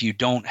 And if you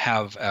don't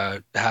have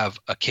a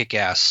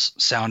kick-ass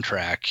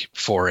soundtrack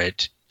for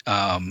it,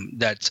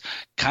 that's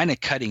kind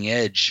of cutting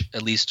edge,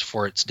 at least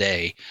for its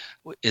day,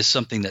 is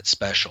something that's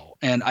special.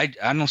 And I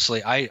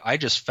honestly, I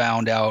just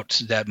found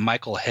out that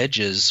Michael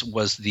Hedges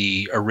was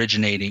the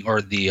originating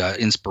or the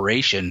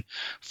inspiration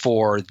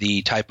for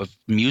the type of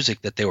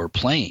music that they were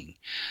playing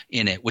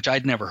in it, which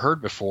I'd never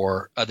heard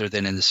before other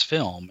than in this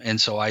film. And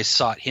so I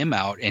sought him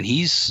out, and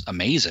he's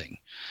amazing.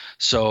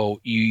 So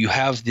you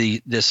have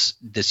this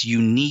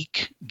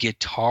unique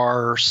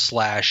guitar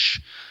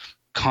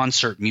 /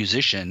 concert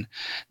musician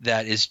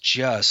that is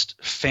just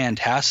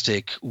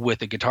fantastic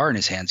with a guitar in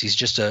his hands. He's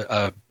just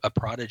a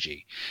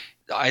prodigy.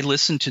 I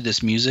listen to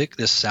this music,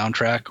 this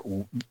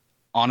soundtrack.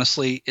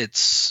 Honestly,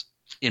 it's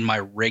in my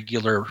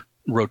regular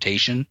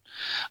rotation.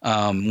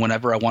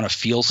 Whenever I want to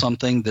feel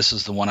something, this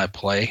is the one I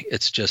play.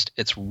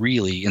 It's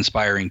really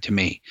inspiring to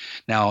me.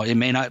 Now, it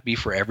may not be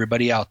for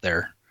everybody out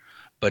there,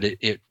 but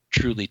it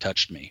truly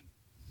touched me.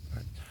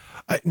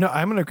 No,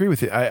 I'm going to agree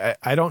with you.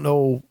 I don't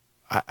know.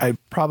 I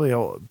probably,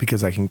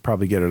 because I can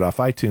probably get it off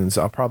iTunes,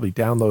 I'll probably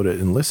download it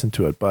and listen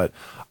to it. But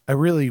I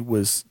really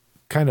was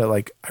kind of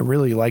like, I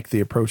really like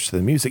the approach to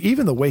the music,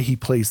 even the way he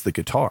plays the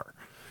guitar,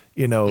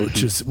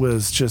 just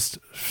was just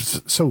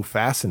so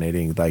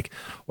fascinating. Like,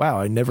 wow,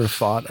 I never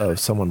thought of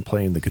someone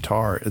playing the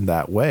guitar in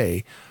that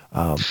way.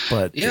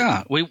 But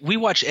yeah, we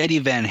watched Eddie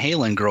Van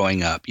Halen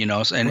growing up,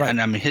 right.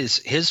 And I mean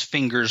his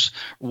fingers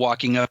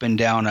walking up and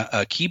down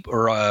a keep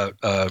or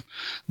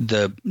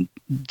the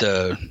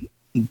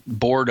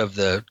board of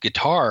the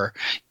guitar.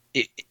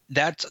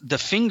 That's the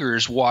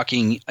fingers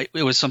walking.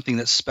 It was something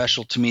that's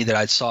special to me that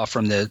I saw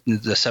from the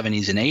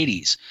 70s and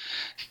 80s.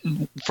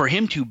 For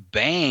him to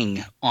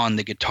bang on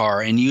the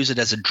guitar and use it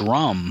as a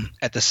drum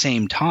at the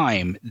same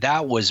time,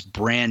 that was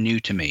brand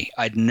new to me.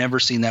 I'd never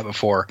seen that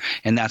before,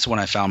 and that's when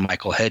I found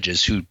Michael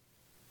Hedges, he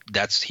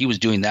was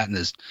doing that in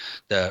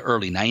the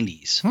early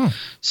 90s.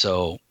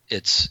 So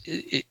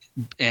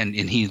and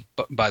he,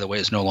 by the way,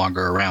 is no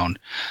longer around.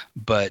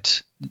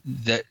 But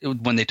that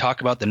when they talk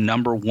about the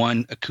number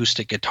one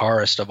acoustic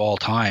guitarist of all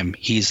time,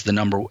 he's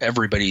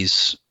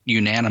everybody's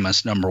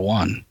unanimous number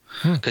one,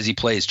 because he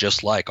plays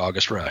just like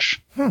August Rush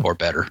or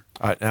better.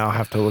 I now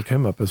have to look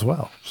him up as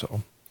well.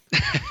 So,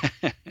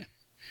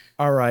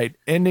 all right,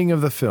 ending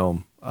of the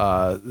film.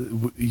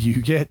 You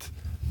get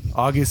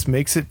August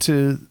makes it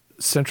to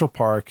Central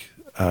Park,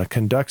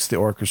 conducts the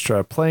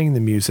orchestra, playing the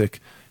music.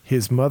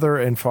 His mother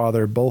and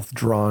father both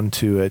drawn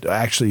to it.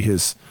 Actually,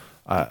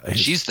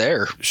 she's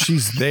there.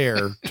 She's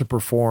there to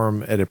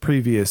perform at a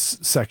previous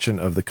section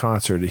of the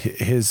concert.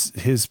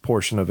 His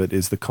portion of it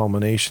is the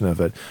culmination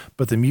of it,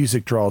 but the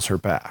music draws her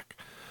back.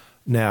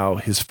 Now,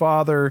 his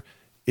father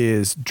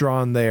is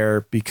drawn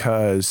there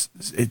because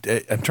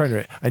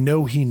I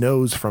know he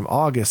knows from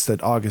August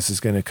that August is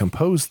going to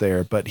compose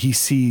there, but he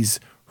sees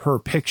her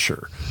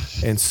picture,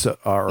 and so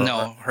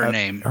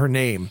her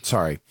name.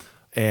 Sorry,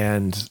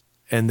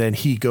 and then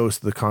he goes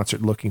to the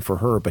concert looking for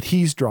her, but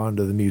he's drawn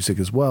to the music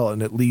as well.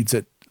 And it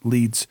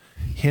leads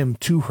him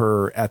to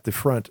her at the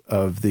front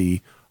of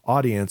the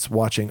audience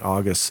watching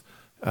August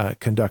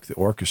conduct the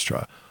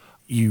orchestra.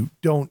 You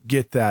don't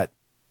get a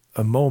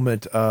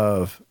moment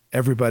of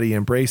everybody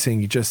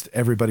embracing, just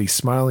everybody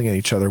smiling at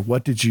each other.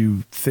 What did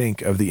you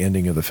think of the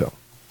ending of the film?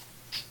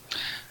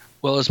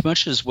 Well, as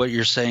much as what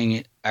you're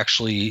saying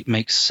actually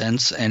makes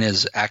sense and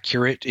is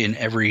accurate in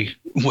every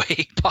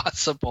way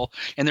possible,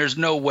 and there's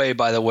no way,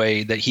 by the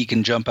way, that he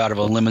can jump out of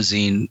a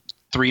limousine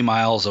 3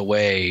 miles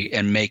away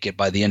and make it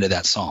by the end of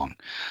that song.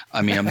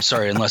 I mean, I'm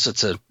sorry, unless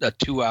it's a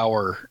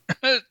 2-hour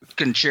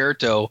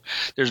concerto,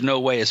 there's no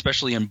way,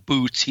 especially in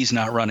boots, he's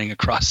not running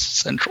across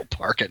Central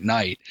Park at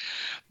night.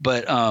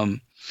 But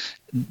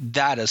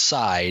that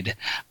aside,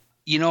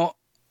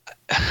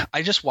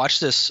 I just watched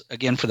this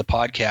again for the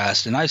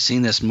podcast, and I've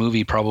seen this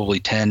movie probably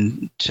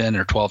 10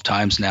 or 12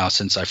 times now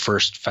since I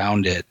first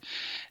found it.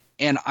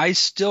 And I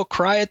still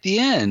cry at the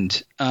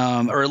end,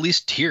 or at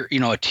least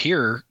a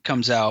tear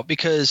comes out,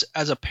 because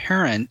as a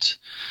parent,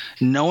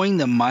 knowing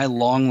that my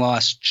long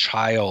lost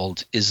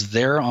child is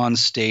there on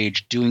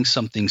stage doing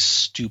something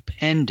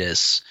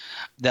stupendous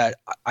that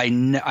I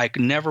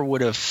never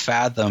would have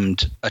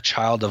fathomed a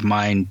child of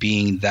mine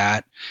being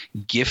that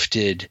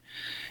gifted.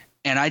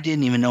 And I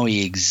didn't even know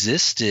he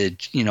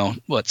existed,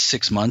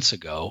 6 months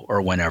ago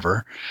or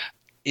whenever,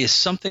 is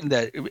something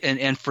that –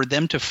 and for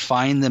them to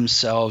find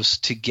themselves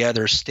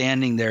together,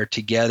 standing there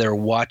together,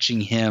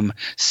 watching him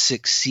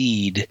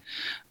succeed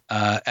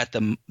at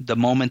the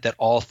moment that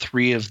all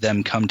three of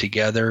them come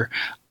together,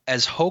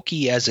 as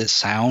hokey as it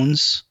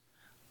sounds,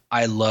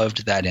 I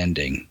loved that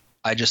ending.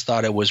 I just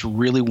thought it was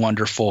really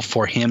wonderful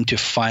for him to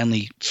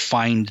finally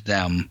find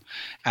them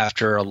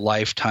after a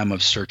lifetime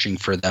of searching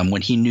for them,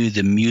 when he knew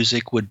the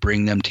music would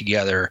bring them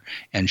together,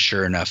 and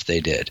sure enough, they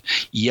did.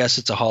 Yes,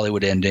 it's a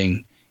Hollywood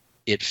ending.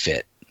 It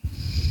fit.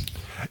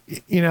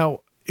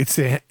 It's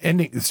the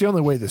ending. It's the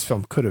only way this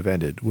film could have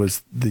ended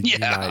was the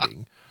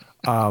uniting.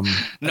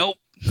 Nope.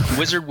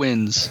 Wizard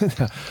wins.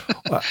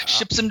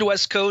 Ships him to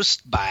West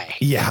Coast. Bye.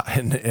 Yeah,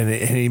 and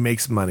he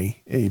makes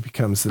money. He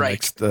becomes the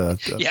next.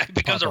 He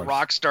becomes a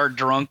rock star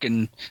drunk,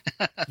 and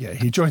yeah,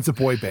 he joins a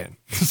boy band.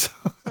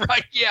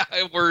 Right? Yeah,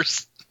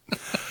 worse.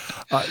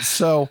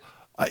 So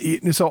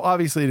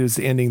obviously it is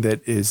the ending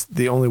that is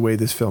the only way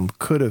this film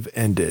could have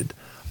ended.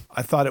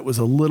 I thought it was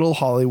a little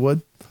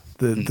Hollywood.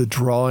 The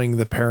drawing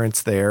the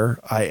parents there.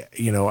 I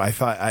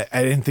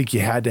didn't think you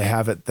had to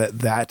have it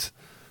that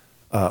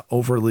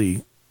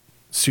overly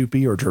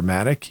soupy or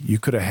dramatic. You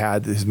could have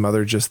had his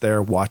mother just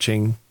there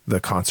watching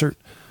the concert,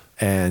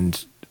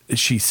 and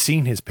she's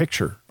seen his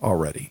picture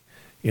already.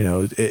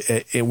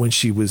 When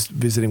she was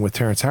visiting with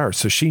Terrence Howard,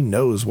 so she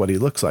knows what he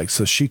looks like.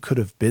 So she could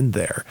have been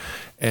there,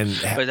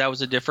 but that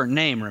was a different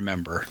name.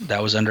 Remember,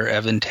 that was under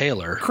Evan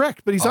Taylor.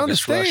 Correct, but he's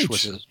August on the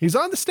stage. He's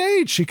on the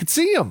stage. She could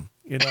see him.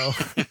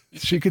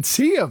 She could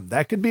see him.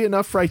 That could be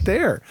enough right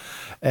there.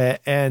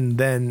 And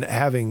then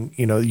having,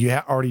 you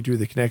already drew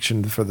the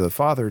connection for the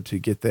father to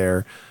get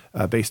there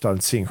based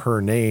on seeing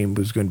her name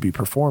was going to be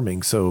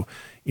performing. So,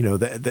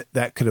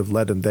 that could have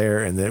led him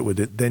there, and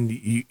then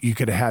you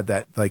could have had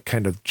that, like,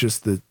 kind of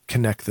just the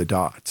connect the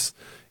dots,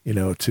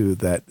 to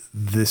that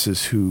this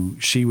is who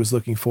she was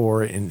looking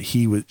for, and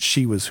she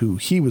was who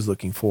he was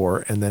looking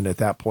for. And then at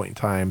that point in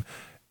time,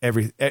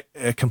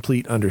 a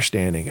complete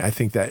understanding. I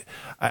think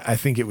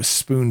it was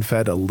spoon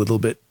fed a little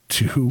bit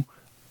too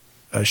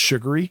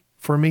sugary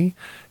for me.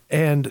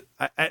 And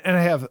I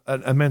have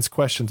immense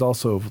questions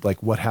also of,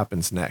 like, what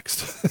happens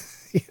next.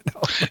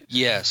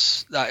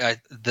 Yes,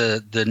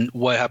 the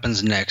what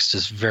happens next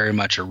is very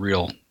much a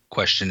real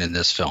question in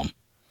this film.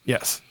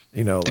 Yes,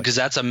 because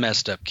that's a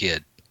messed up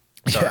kid.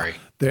 Sorry,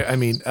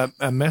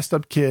 a messed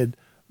up kid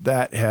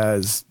that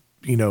has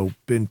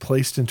been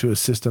placed into a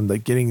system that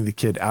getting the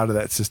kid out of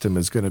that system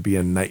is going to be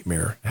a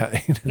nightmare.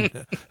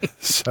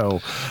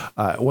 So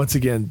once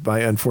again, my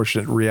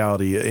unfortunate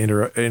reality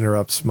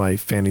interrupts my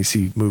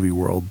fantasy movie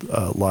world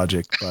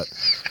logic, but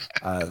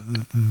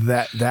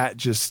that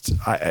just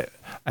I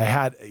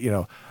had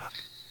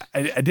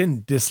I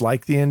didn't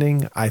dislike the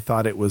ending. I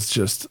thought it was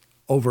just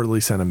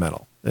overly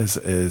sentimental,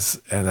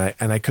 and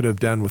I could have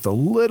done with a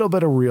little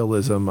bit of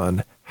realism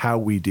on how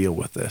we deal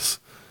with this.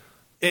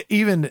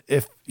 Even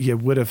if you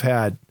would have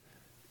had,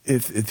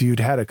 if you'd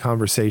had a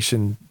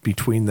conversation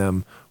between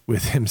them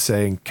with him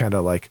saying kind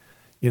of like,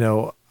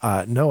 no,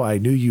 I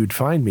knew you'd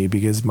find me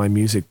because my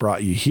music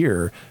brought you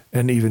here.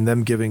 And even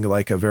them giving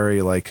like a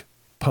very like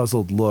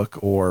puzzled look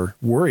or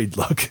worried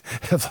look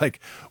of like,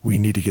 we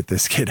need to get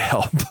this kid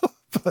help.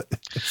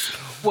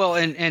 Well,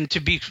 and to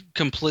be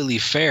completely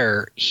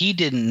fair, he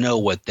didn't know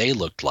what they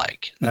looked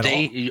like.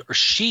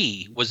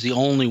 She was the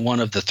only one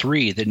of the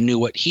three that knew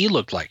what he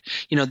looked like.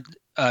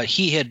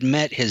 He had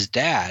met his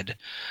dad,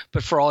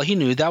 but for all he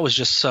knew, that was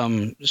just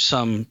some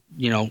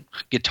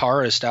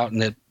guitarist out in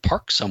the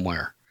park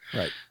somewhere.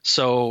 Right.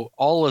 So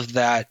all of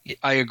that,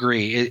 I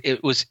agree.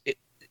 It was,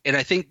 and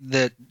I think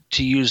that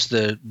to use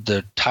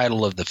the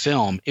title of the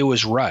film, it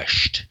was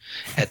rushed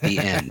at the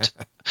end.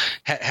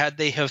 Had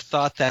they have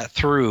thought that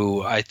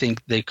through, I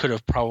think they could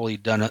have probably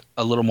done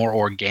a little more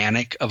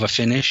organic of a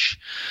finish.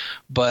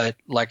 But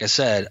like I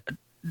said,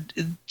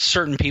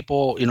 certain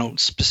people,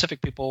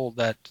 specific people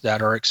that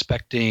are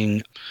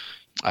expecting,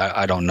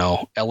 I don't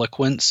know,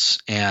 eloquence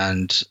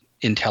and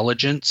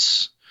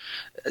intelligence,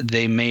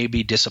 they may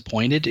be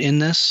disappointed in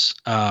this,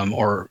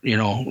 or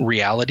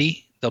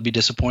reality. They'll be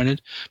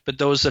disappointed. But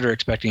those that are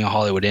expecting a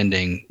Hollywood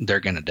ending, they're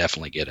going to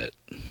definitely get it.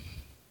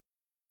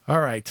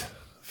 All right.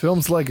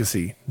 Film's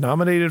legacy,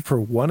 nominated for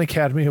 1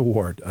 Academy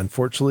Award,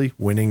 unfortunately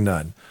winning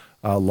none.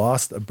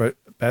 Lost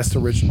Best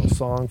Original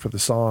Song for the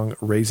song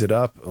Raise It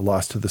Up,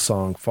 lost to the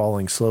song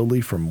Falling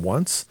Slowly from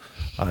Once.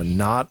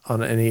 Not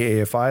on any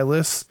AFI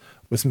lists.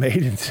 Was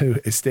made into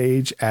a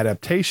stage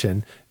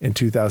adaptation in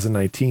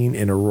 2019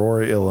 in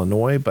Aurora,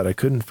 Illinois, but I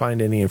couldn't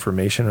find any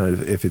information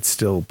on if it's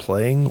still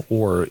playing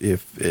or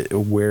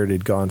where it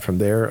had gone from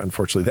there.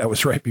 Unfortunately, that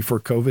was right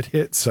before COVID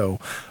hit, so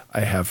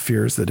I have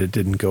fears that it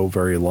didn't go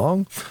very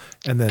long.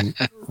 And then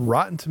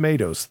Rotten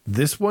Tomatoes.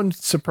 This one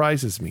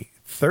surprises me.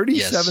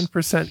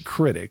 37%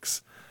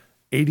 critics,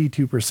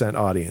 82%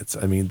 audience.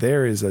 I mean,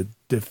 there is a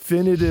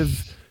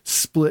definitive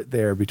split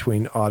there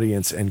between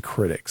audience and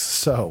critics.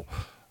 So,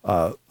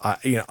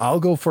 I'll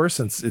go first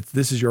since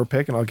this is your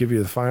pick, and I'll give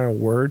you the final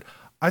word.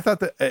 I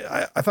thought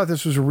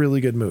this was a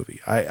really good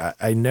movie.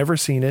 I never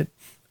seen it.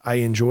 I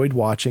enjoyed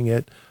watching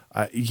it.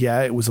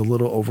 It was a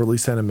little overly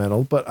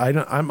sentimental, but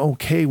I'm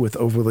okay with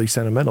overly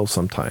sentimental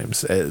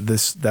sometimes.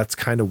 That's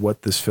kind of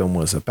what this film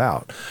was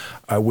about.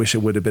 I wish it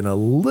would have been a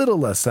little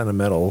less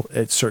sentimental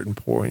at certain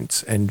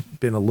points and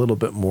been a little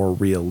bit more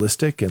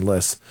realistic and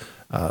less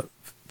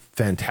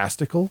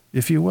fantastical,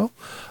 if you will.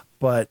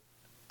 But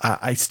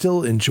I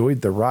still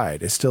enjoyed the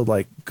ride. I still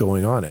like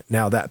going on it.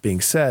 Now, that being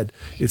said,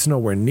 it's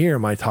nowhere near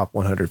my top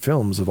 100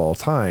 films of all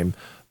time,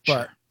 but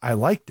sure. I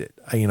liked it.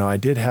 I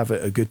did have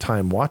a good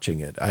time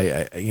watching it.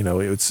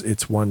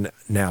 It's one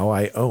now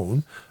I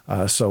own,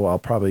 so I'll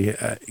probably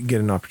get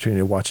an opportunity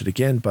to watch it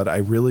again. But I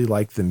really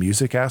like the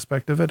music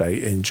aspect of it. I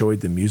enjoyed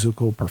the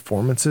musical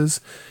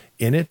performances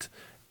in it,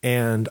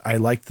 And I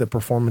liked the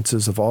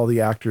performances of all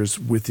the actors,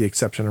 with the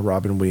exception of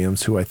Robin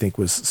Williams, who I think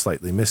was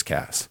slightly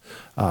miscast.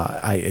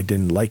 I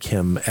didn't like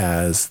him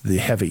as the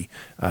Heavy.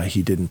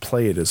 He didn't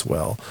play it as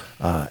well,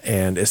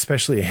 and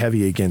especially a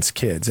Heavy against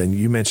kids. And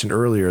you mentioned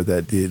earlier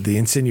that the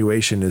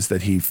insinuation is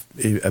that he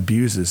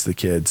abuses the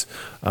kids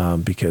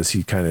because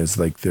he kind of is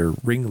like their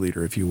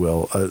ringleader, if you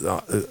will,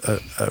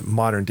 a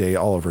modern day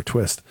Oliver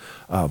Twist.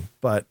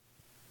 But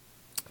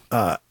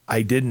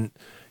I didn't.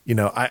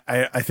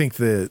 I think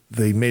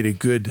they made a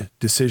good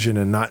decision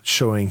in not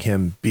showing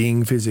him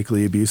being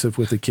physically abusive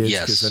with the kids,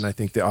 because then I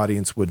think the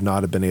audience would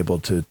not have been able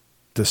to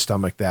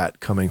stomach that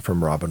coming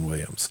from Robin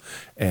Williams.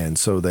 And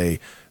so they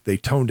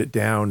toned it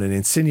down and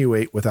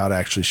insinuate without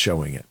actually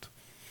showing it.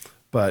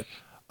 But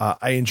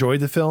I enjoyed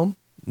the film.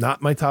 Not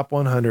my top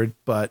 100,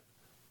 but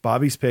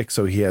Bobby's pick,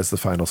 so he has the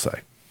final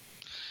say.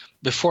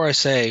 Before I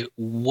say,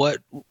 why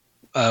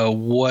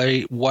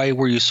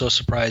were you so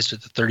surprised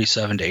at the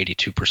 37 to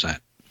 82%?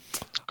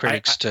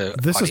 Critics to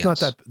this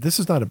audience. This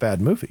is not a bad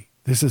movie.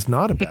 This is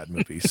not a bad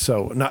movie.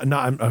 So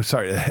I'm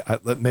sorry.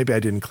 Maybe I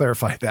didn't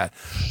clarify that.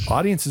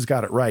 Audiences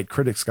got it right.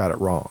 Critics got it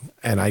wrong.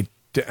 And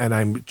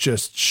I'm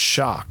just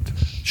shocked,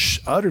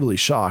 utterly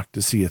shocked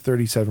to see a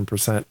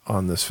 37%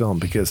 on this film,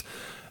 because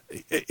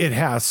it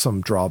has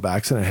some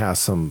drawbacks and it has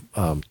some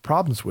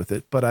problems with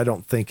it, but I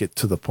don't think it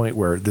to the point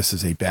where this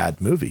is a bad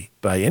movie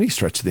by any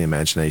stretch of the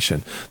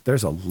imagination.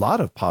 There's a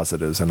lot of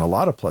positives and a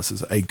lot of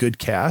pluses. A good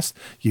cast.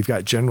 You've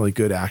got generally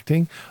good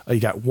acting. You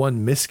got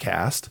one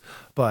miscast,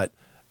 but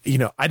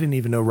I didn't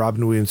even know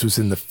Robin Williams was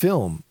in the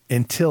film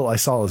until I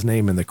saw his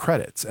name in the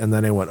credits. And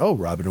then I went, oh,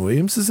 Robin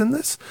Williams is in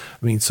this.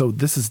 I mean, so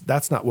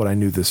that's not what I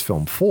knew this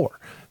film for.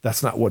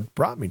 That's not what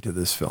brought me to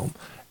this film.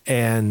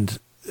 And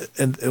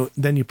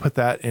then you put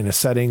that in a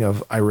setting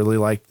of, I really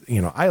liked,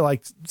 I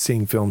liked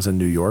seeing films in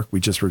New York. We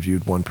just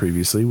reviewed one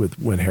previously with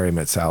When Harry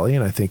Met Sally.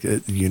 And I think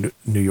that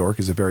New York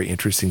is a very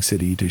interesting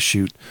city to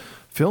shoot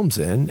films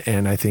in.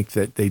 And I think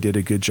that they did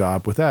a good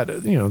job with that.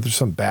 There's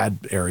some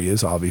bad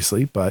areas,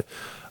 obviously, but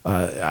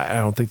I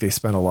don't think they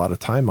spent a lot of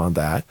time on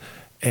that.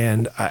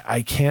 And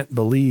I can't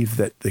believe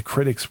that the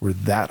critics were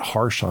that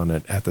harsh on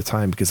it at the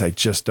time, because I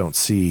just don't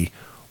see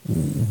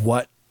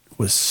what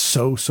was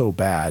so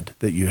bad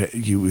that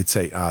you would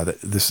say,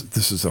 that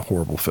this is a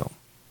horrible film.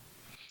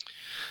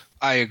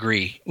 I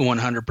agree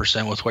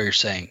 100% with what you're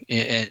saying.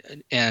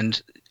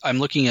 And I'm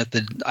looking at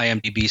the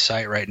IMDb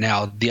site right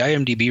now. The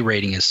IMDb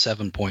rating is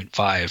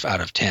 7.5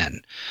 out of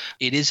 10.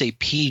 It is a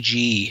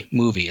PG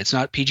movie. It's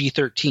not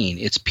PG-13.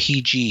 It's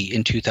PG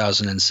in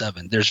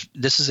 2007.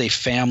 This is a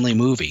family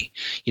movie.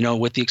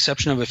 With the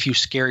exception of a few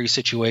scary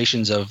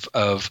situations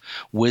of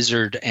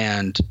Wizard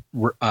and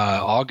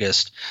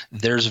August,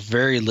 there's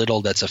very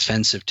little that's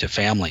offensive to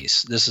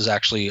families. This is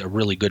actually a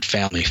really good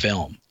family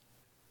film.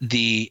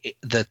 The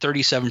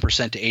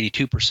 37%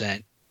 to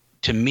 82%,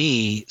 to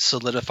me,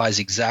 solidifies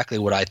exactly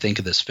what I think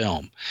of this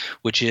film,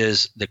 which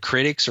is the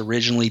critics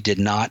originally did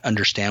not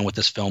understand what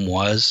this film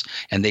was,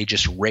 and they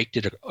just raked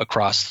it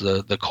across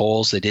the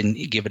coals. They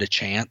didn't give it a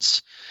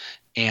chance.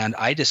 And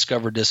I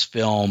discovered this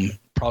film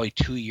probably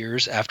 2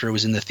 years after it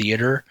was in the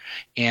theater,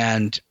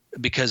 and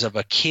because of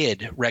a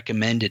kid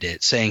recommended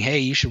it, saying, hey,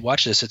 you should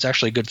watch this. It's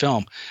actually a good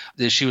film.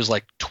 She was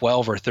like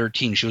 12 or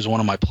 13. She was one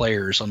of my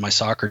players on my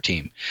soccer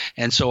team.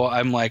 And so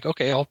I'm like,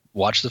 okay, I'll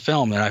watch the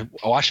film. And I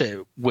watched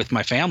it with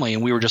my family,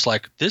 and we were just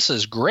like, this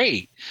is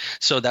great.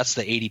 So that's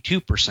the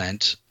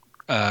 82%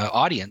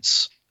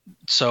 audience.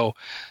 So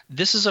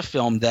this is a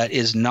film that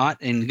is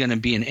not going to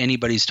be in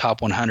anybody's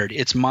top 100.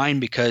 It's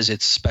mine because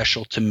it's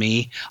special to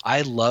me.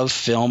 I love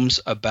films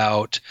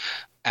about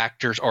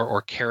actors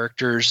or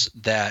characters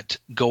that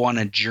go on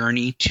a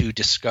journey to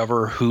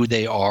discover who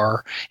they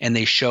are, and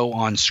they show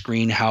on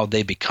screen how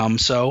they become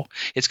so.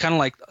 It's kind of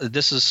like,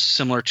 this is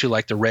similar to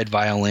like The Red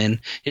Violin.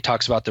 It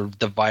talks about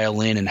the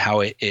violin and how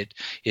it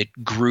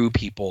grew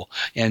people,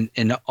 and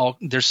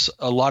there's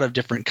a lot of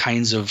different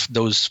kinds of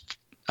those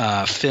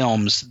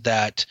films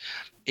that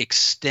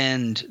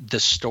extend the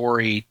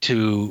story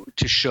to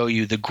show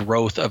you the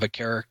growth of a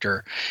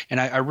character. And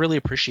I really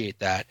appreciate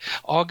that.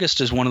 August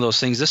is one of those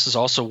things. This is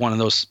also one of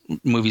those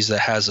movies that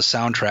has a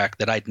soundtrack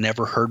that I'd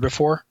never heard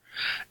before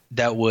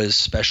that was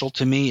special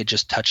to me. It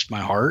just touched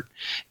my heart.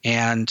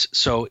 And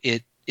so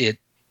it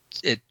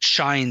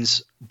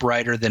shines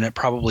brighter than it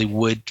probably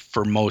would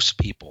for most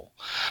people.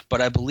 But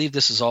I believe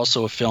this is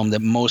also a film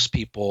that most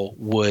people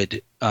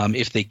would,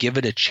 if they give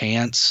it a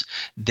chance,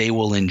 they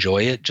will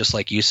enjoy it. Just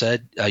like you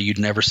said, you'd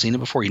never seen it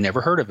before. You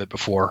never heard of it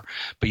before,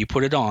 but you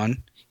put it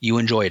on, you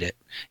enjoyed it.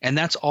 And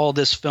that's all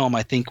this film,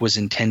 I think, was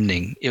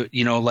intending.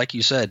 Like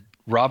you said,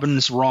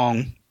 Robin's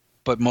wrong,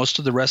 but most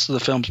of the rest of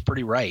the film's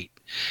pretty right.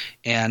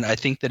 And I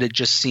think that it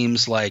just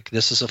seems like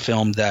this is a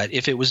film that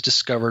if it was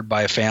discovered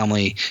by a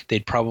family,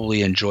 they'd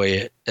probably enjoy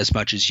it as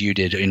much as you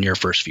did in your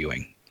first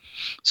viewing.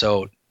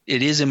 So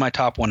it is in my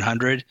top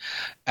 100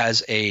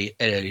 as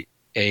a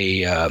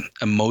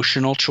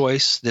emotional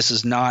choice. This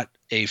is not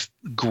a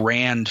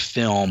grand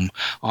film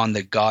on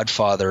the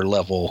Godfather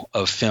level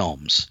of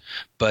films,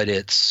 but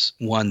it's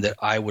one that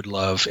I would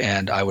love,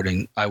 and I would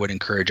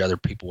encourage other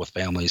people with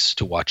families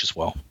to watch as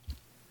well.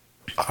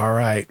 All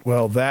right.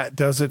 Well, that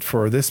does it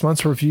for this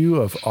month's review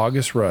of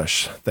August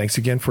Rush. Thanks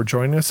again for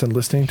joining us and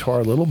listening to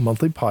our little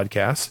monthly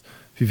podcast.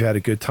 If you've had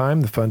a good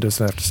time, the fun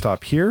doesn't have to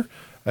stop here.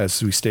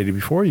 As we stated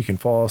before, you can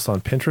follow us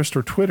on Pinterest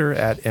or Twitter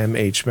at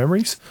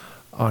MHmemories.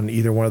 On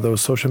either one of those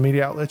social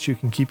media outlets, you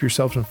can keep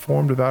yourself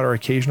informed about our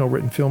occasional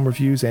written film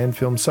reviews and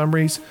film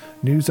summaries,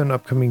 news on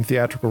upcoming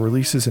theatrical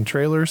releases and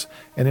trailers,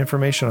 and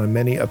information on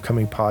many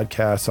upcoming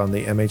podcasts on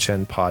the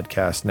MHN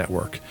Podcast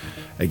Network.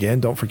 Again,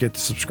 don't forget to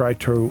subscribe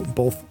to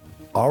both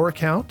our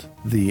account,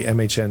 the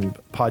MHN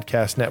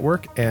Podcast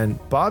Network, and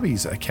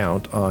Bobby's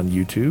account on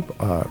YouTube,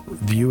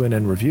 Viewin'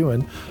 and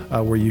Reviewin',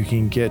 where you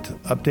can get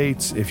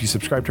updates. If you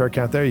subscribe to our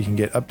account there, you can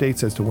get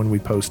updates as to when we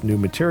post new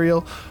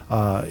material,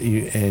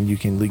 and you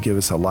can give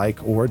us a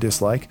like or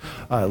dislike.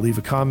 Leave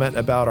a comment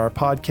about our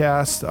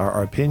podcast,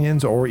 our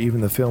opinions, or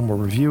even the film we're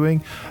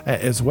reviewing,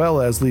 as well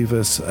as leave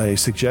us a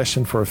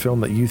suggestion for a film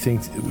that you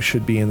think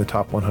should be in the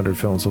top 100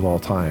 films of all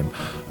time.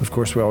 Of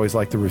course, we always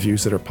like the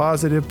reviews that are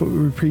positive, but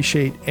we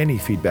appreciate any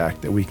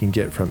feedback that we can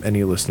get from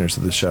any listeners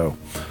of the show.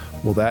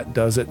 Well, that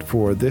does it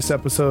for this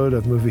episode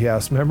of Movie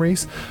House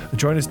Memories.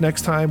 Join us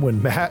next time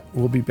when Matt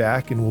will be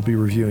back and we'll be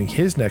reviewing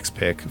his next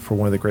pick for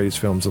one of the greatest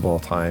films of all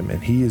time,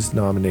 and he is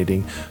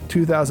nominating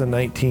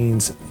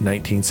 2019's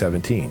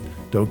 1917.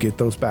 Don't get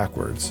those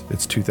backwards.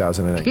 It's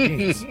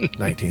 2019's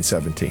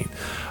 1917.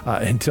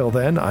 Until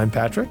then, I'm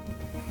Patrick.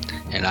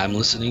 And I'm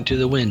listening to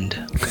the wind.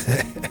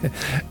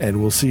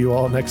 And we'll see you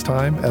all next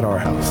time at our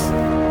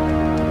house.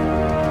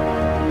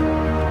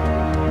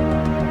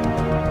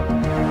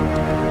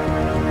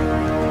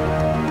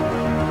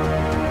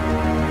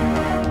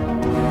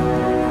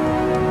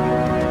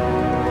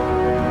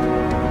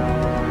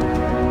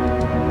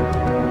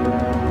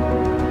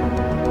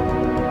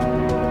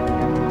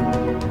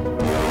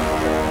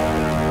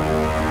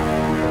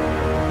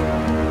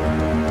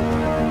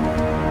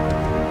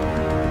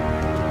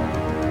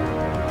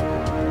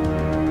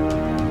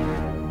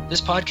 This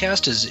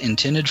podcast is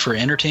intended for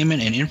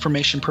entertainment and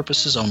information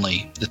purposes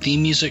only. The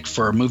theme music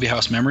for Movie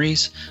House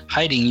Memories,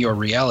 Hiding Your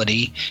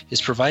Reality,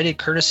 is provided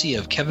courtesy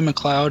of Kevin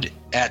MacLeod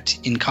at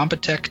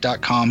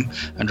incompetech.com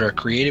under a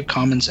Creative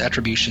Commons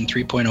Attribution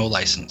 3.0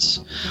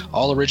 license.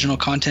 All original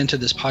content of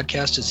this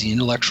podcast is the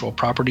intellectual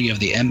property of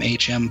the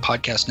MHM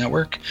Podcast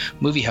Network,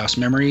 Movie House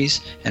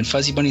Memories, and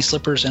Fuzzy Bunny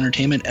Slippers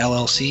Entertainment,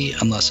 LLC,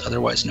 unless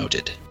otherwise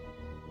noted.